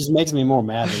just makes me more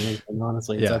mad than anything.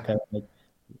 Honestly, it's Yeah. okay.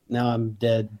 Now I'm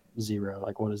dead zero.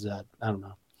 What is that? I don't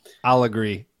know. I'll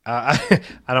agree. I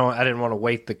didn't want to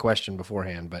wait the question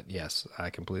beforehand, but yes, I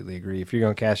completely agree. If you're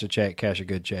going to cash a check, cash a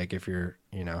good check. If you're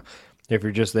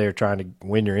just there trying to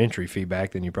win your entry fee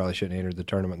back, then you probably shouldn't enter the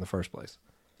tournament in the first place.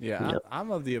 Yeah, Yep.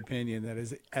 I'm of the opinion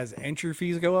that as entry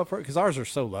fees go up, because ours are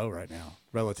so low right now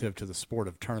relative to the sport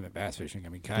of tournament bass fishing. I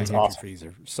mean, kayak entry awesome. fees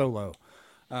are so low.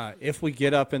 If we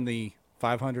get up in the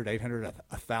 $500, $800,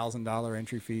 $1,000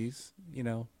 entry fees,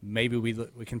 maybe we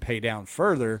can pay down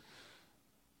further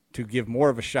to give more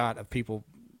of a shot of people.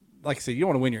 Like I said, you don't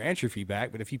want to win your entry fee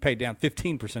back, but if you pay down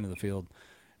 15% of the field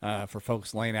for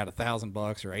folks laying out $1,000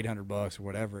 or $800 or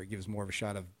whatever, it gives more of a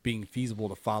shot of being feasible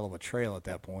to follow a trail at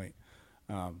that point.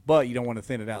 But you don't want to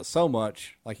thin it out so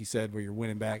much, like you said, where you're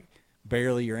winning back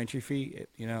barely your entry fee.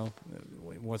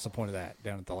 What's the point of that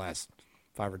down at the last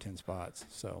 5 or 10 spots?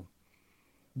 So,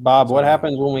 Bob, what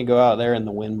happens when we go out there and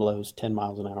the wind blows 10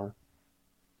 miles an hour?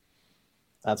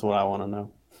 That's what I want to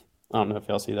know. I don't know if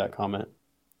y'all see that comment.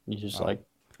 You just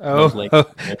those lakes.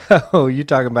 You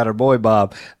talking about our boy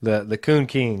Bob, the Coon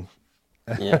King.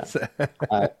 Yeah.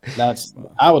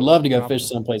 I would love to go fish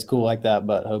someplace cool like that,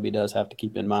 but Hobie does have to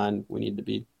keep in mind we need to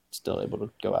be still able to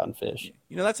go out and fish.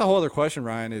 that's a whole other question,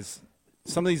 Ryan, is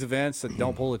some of these events that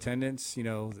don't pull attendance,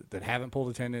 that haven't pulled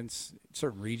attendance,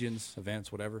 certain regions,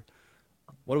 events, whatever.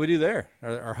 What do we do there?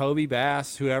 Are Hobie,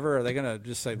 Bass, whoever, are they going to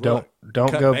just say, Don't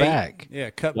cut go bait? back? Yeah,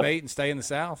 cut bait and stay in the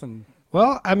South? And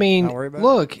Well, I mean, Not worry about it?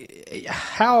 look,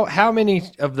 how many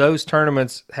of those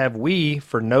tournaments have we,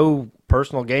 for no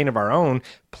personal gain of our own,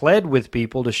 pled with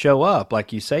people to show up?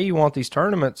 Like you say, you want these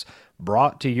tournaments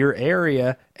brought to your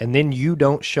area, and then you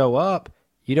don't show up,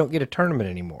 you don't get a tournament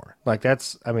anymore. Like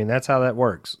that's how that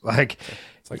works. Like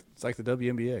It's like the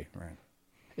WNBA, right?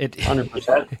 it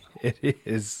 100%. it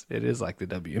is like the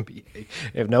WNBA.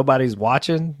 If nobody's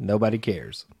watching, nobody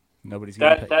cares. Nobody's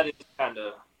getting paid. That is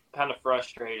kind of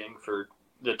frustrating for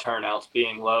the turnouts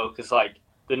being low, because like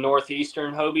the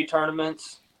Northeastern Hobie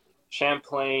tournaments,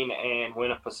 Champlain and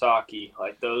Winnipesaukee,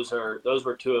 like those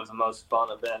were two of the most fun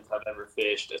events I've ever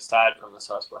fished, aside from the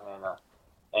Susquehanna.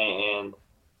 And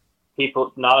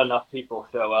not enough people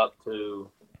show up to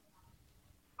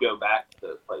go back to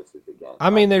those places again. I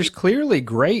mean, there's clearly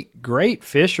great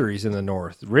fisheries in the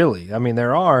north, really. I mean,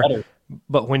 there are,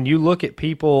 but when you look at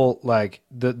people like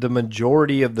the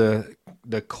majority of the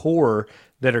core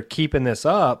that are keeping this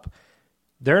up,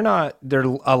 they're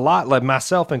a lot, like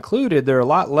myself included, they're a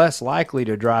lot less likely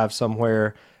to drive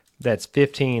somewhere that's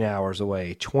 15 hours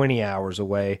away, 20 hours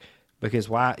away, because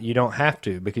why? You don't have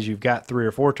to, because you've got 3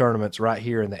 or 4 tournaments right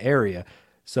here in the area.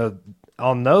 So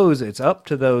on those, it's up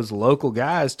to those local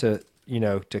guys to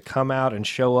come out and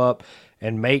show up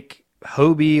and make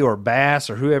Hobie or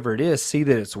bass or whoever it is see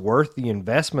that it's worth the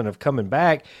investment of coming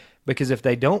back, because if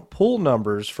they don't pull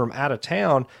numbers from out of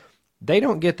town, they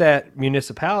don't get that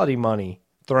municipality money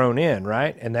thrown in,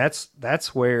 right? And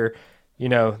that's where,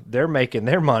 they're making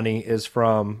their money, is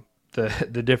from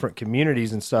the different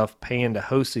communities and stuff paying to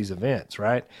host these events,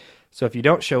 right? So if you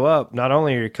don't show up, not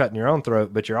only are you cutting your own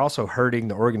throat, but you're also hurting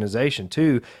the organization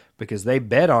too, because they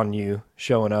bet on you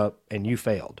showing up and you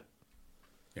failed.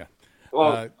 Yeah.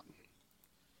 Well,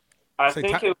 I say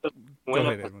think ti- it was Go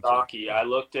ahead, Edmund, sorry. Winnipesaukee. I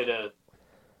looked at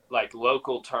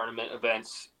local tournament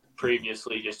events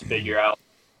previously just to figure out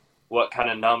what kind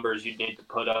of numbers you'd need to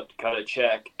put up to cut a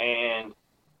check, and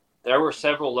there were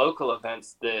several local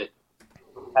events that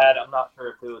had, I'm not sure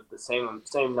if it was the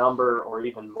same number or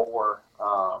even more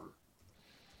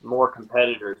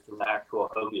competitors than the actual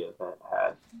Hobie event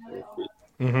had.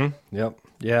 Mm-hmm. Yep.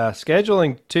 Yeah.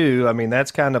 Scheduling too. I mean,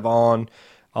 that's kind of on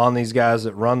these guys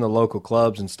that run the local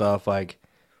clubs and stuff. Like,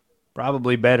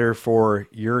 probably better for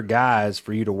your guys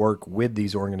for you to work with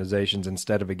these organizations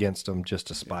instead of against them just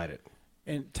to spite it.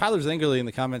 And Tyler Zingerly in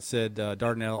the comments said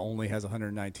Dardanelle only has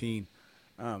 119.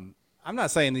 I'm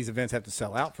not saying these events have to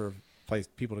sell out for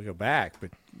people to go back,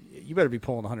 but you better be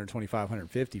pulling 125,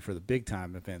 150 for the big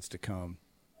time events to come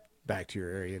back to your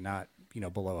area, not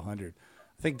below 100.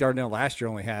 I think Dardanelle last year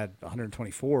only had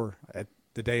 124 at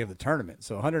the day of the tournament,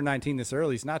 so 119 this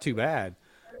early is not too bad.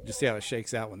 Just see how it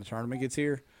shakes out when the tournament gets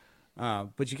here.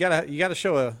 But you gotta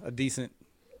show a decent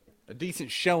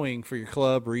showing for your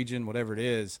club, region, whatever it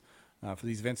is, for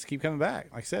these events to keep coming back.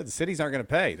 Like I said, the cities aren't going to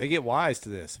pay. They get wise to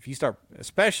this. If you start,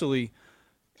 especially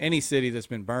any city that's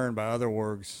been burned by other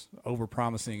orgs over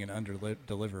promising and under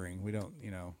delivering, we don't,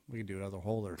 we can do another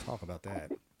whole or talk about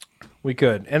that. We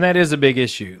could, and that is a big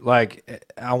issue. Like,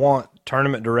 I want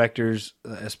tournament directors,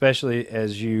 especially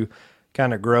as you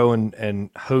kind of grow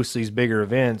and host these bigger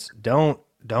events, don't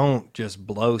just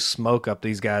blow smoke up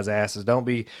these guys' asses. Don't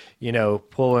be,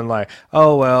 pulling like,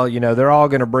 oh, well, they're all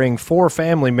going to bring 4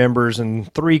 family members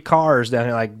and 3 cars down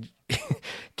here. Like,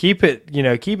 keep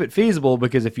it feasible,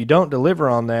 because if you don't deliver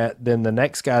on that, then the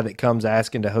next guy that comes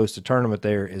asking to host a tournament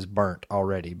there is burnt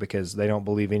already, because they don't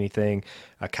believe anything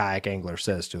a kayak angler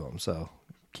says to them. So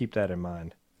keep that in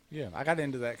mind. Yeah, I got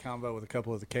into that combo with a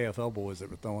couple of the KFL boys that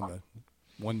were throwing the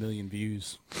 1 million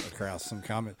views across some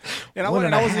comment, and I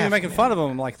wasn't even making fun of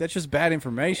them. I'm like, that's just bad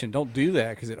information. Don't do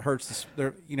that, because it hurts.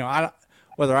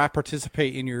 Whether I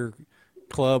participate in your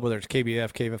club, whether it's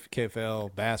KBF,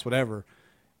 KFL, Bass, whatever,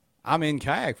 I'm in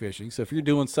kayak fishing. So if you're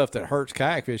doing stuff that hurts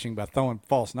kayak fishing by throwing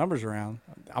false numbers around,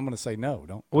 I'm going to say no.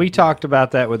 Don't. We talked about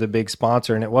that with a big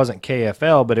sponsor, and it wasn't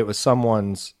KFL, but it was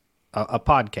someone's a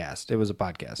podcast. It was a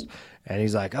podcast, and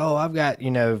he's like, "Oh, I've got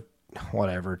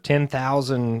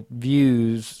 10,000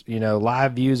 views,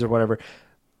 live views or whatever."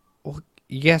 Well,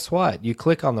 guess what? You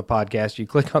click on the podcast, you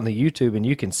click on the YouTube, and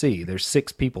you can see there's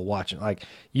 6 people watching. Like,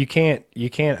 you can't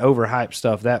overhype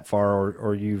stuff that far,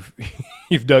 or you've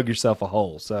you've dug yourself a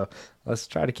hole. So let's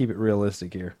try to keep it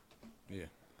realistic here. Yeah.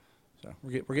 So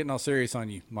we're getting all serious on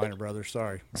you, minor brother.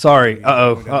 Sorry.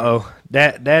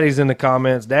 Daddy's in the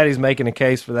comments. Daddy's making a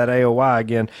case for that AOY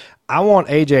again. I want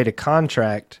AJ to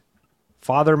contract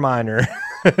Father Minor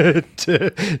to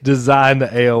design the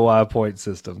AOY point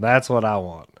system. That's what I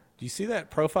want. Do you see that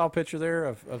profile picture there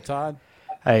of Todd?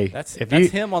 Hey, That's if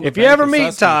him on the if you bank ever of meet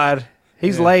Susky. Todd,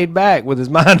 he's Yeah. laid back with his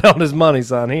mind on his money,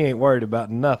 son. He ain't worried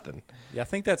about nothing. Yeah, I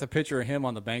think that's a picture of him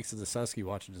on the banks of the Susky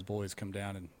watching his boys come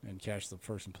down and cash the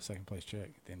first and second place check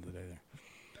at the end of the day there.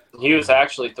 He was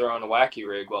actually throwing a wacky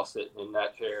rig while sitting in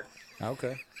that chair.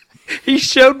 Okay. He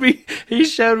showed me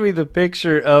the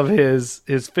picture of his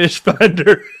fish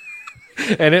finder.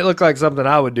 And it looked like something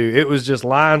I would do. It was just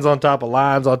lines on top of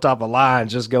lines on top of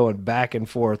lines, just going back and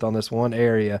forth on this one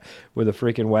area with a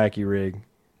freaking wacky rig.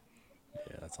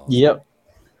 Yeah, that's awesome. Yep.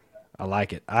 I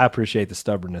like it. I appreciate the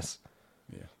stubbornness.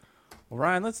 Well,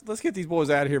 Ryan, let's get these boys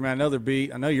out of here, man. I know they're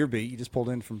beat. I know you're beat. You just pulled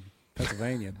in from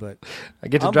Pennsylvania, but I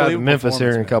get to drive to unbelievable Memphis here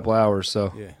in a performance, couple hours,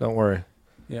 so Yeah. don't worry.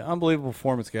 yeah, unbelievable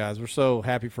performance, guys. We're so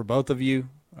happy for both of you.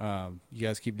 You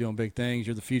guys keep doing big things.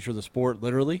 You're the future of the sport,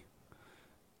 literally.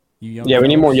 You young Yeah, we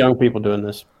need fellas. more young people doing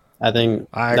this. I think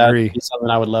I that agree. would be something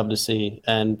I would love to see.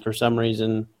 And for some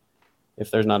reason, if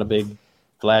there's not a big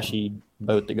flashy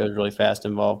boat that goes really fast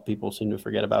involved, people seem to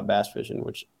forget about bass fishing,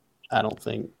 which I don't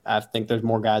think. I think there's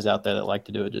more guys out there that like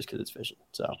to do it just because it's fishing.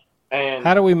 So And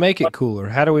How do we make it cooler?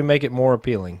 How do we make it more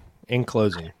appealing? In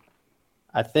closing,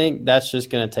 I think that's just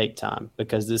going to take time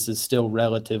because this is still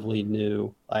relatively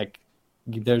new. Like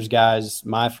there's guys,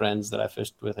 my friends that I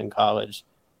fished with in college,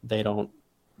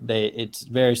 it's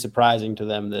very surprising to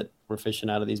them that we're fishing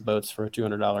out of these boats for a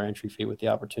 $200 entry fee with the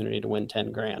opportunity to win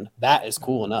 10 grand. That is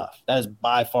cool enough. That is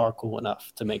by far cool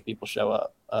enough to make people show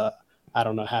up. I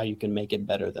don't know how you can make it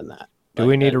better than that. do Like,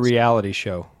 we need a that's- reality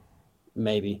show?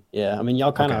 Maybe. Yeah. I mean,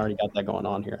 y'all kind of Okay. already got that going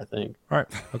on here, I think. All right.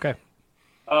 Okay.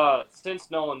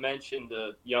 since Nolan mentioned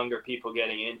the younger people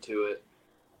getting into it,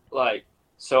 like,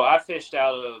 so I fished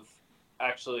out of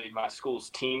actually my school's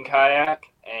team kayak,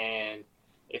 and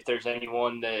if there's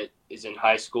anyone that is in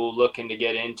high school looking to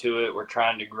get into it, we're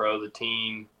trying to grow the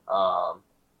team.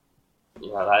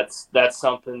 That's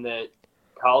something that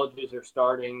colleges are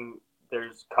starting.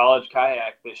 There's college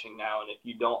kayak fishing now, and if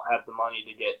you don't have the money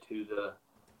to get to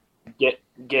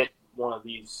get one of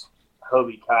these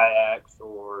Hobie kayaks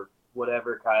or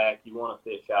whatever kayak you want to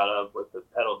fish out of with the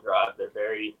pedal drive, they're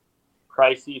very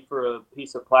pricey for a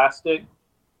piece of plastic.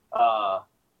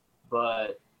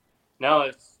 But no,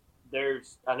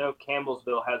 I know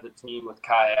Campbellsville has a team with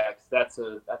kayaks. That's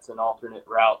an alternate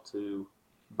route to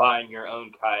buying your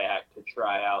own kayak to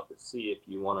try out to see if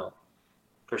you want to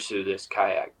pursue this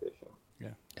kayak fishing.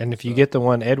 And if you get the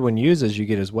one Edwin uses, you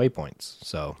get his waypoints.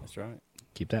 So That's right.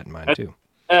 keep that in mind too.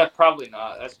 Probably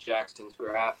not. That's Jackson's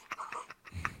graph.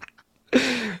 There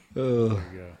you go.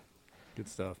 Good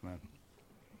stuff, man.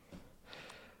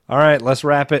 All right, let's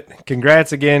wrap it.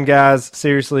 Congrats again, guys.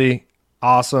 Seriously,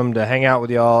 awesome to hang out with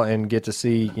y'all and get to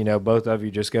see, both of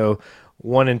you just go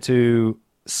 1 and 2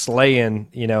 slaying,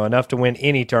 enough to win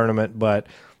any tournament, but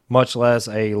much less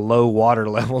a low water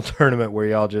level tournament where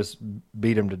y'all just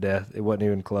beat them to death. It wasn't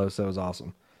even close. That was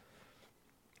awesome.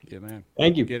 Yeah, man.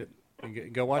 Thank you. Get it.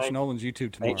 And go watch Nolan's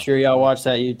YouTube tomorrow. Make sure y'all watch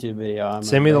that YouTube video.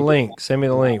 Send me the link. Send me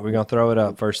the link. We're going to throw it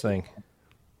up first thing.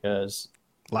 Because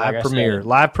Live like I premiere. said-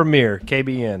 Live premiere.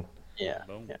 KBN. yeah.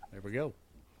 Boom. Yeah. There we go.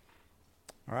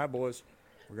 All right, boys.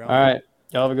 We're going. All right.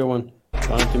 Y'all have a good one.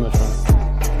 Don't have too much fun.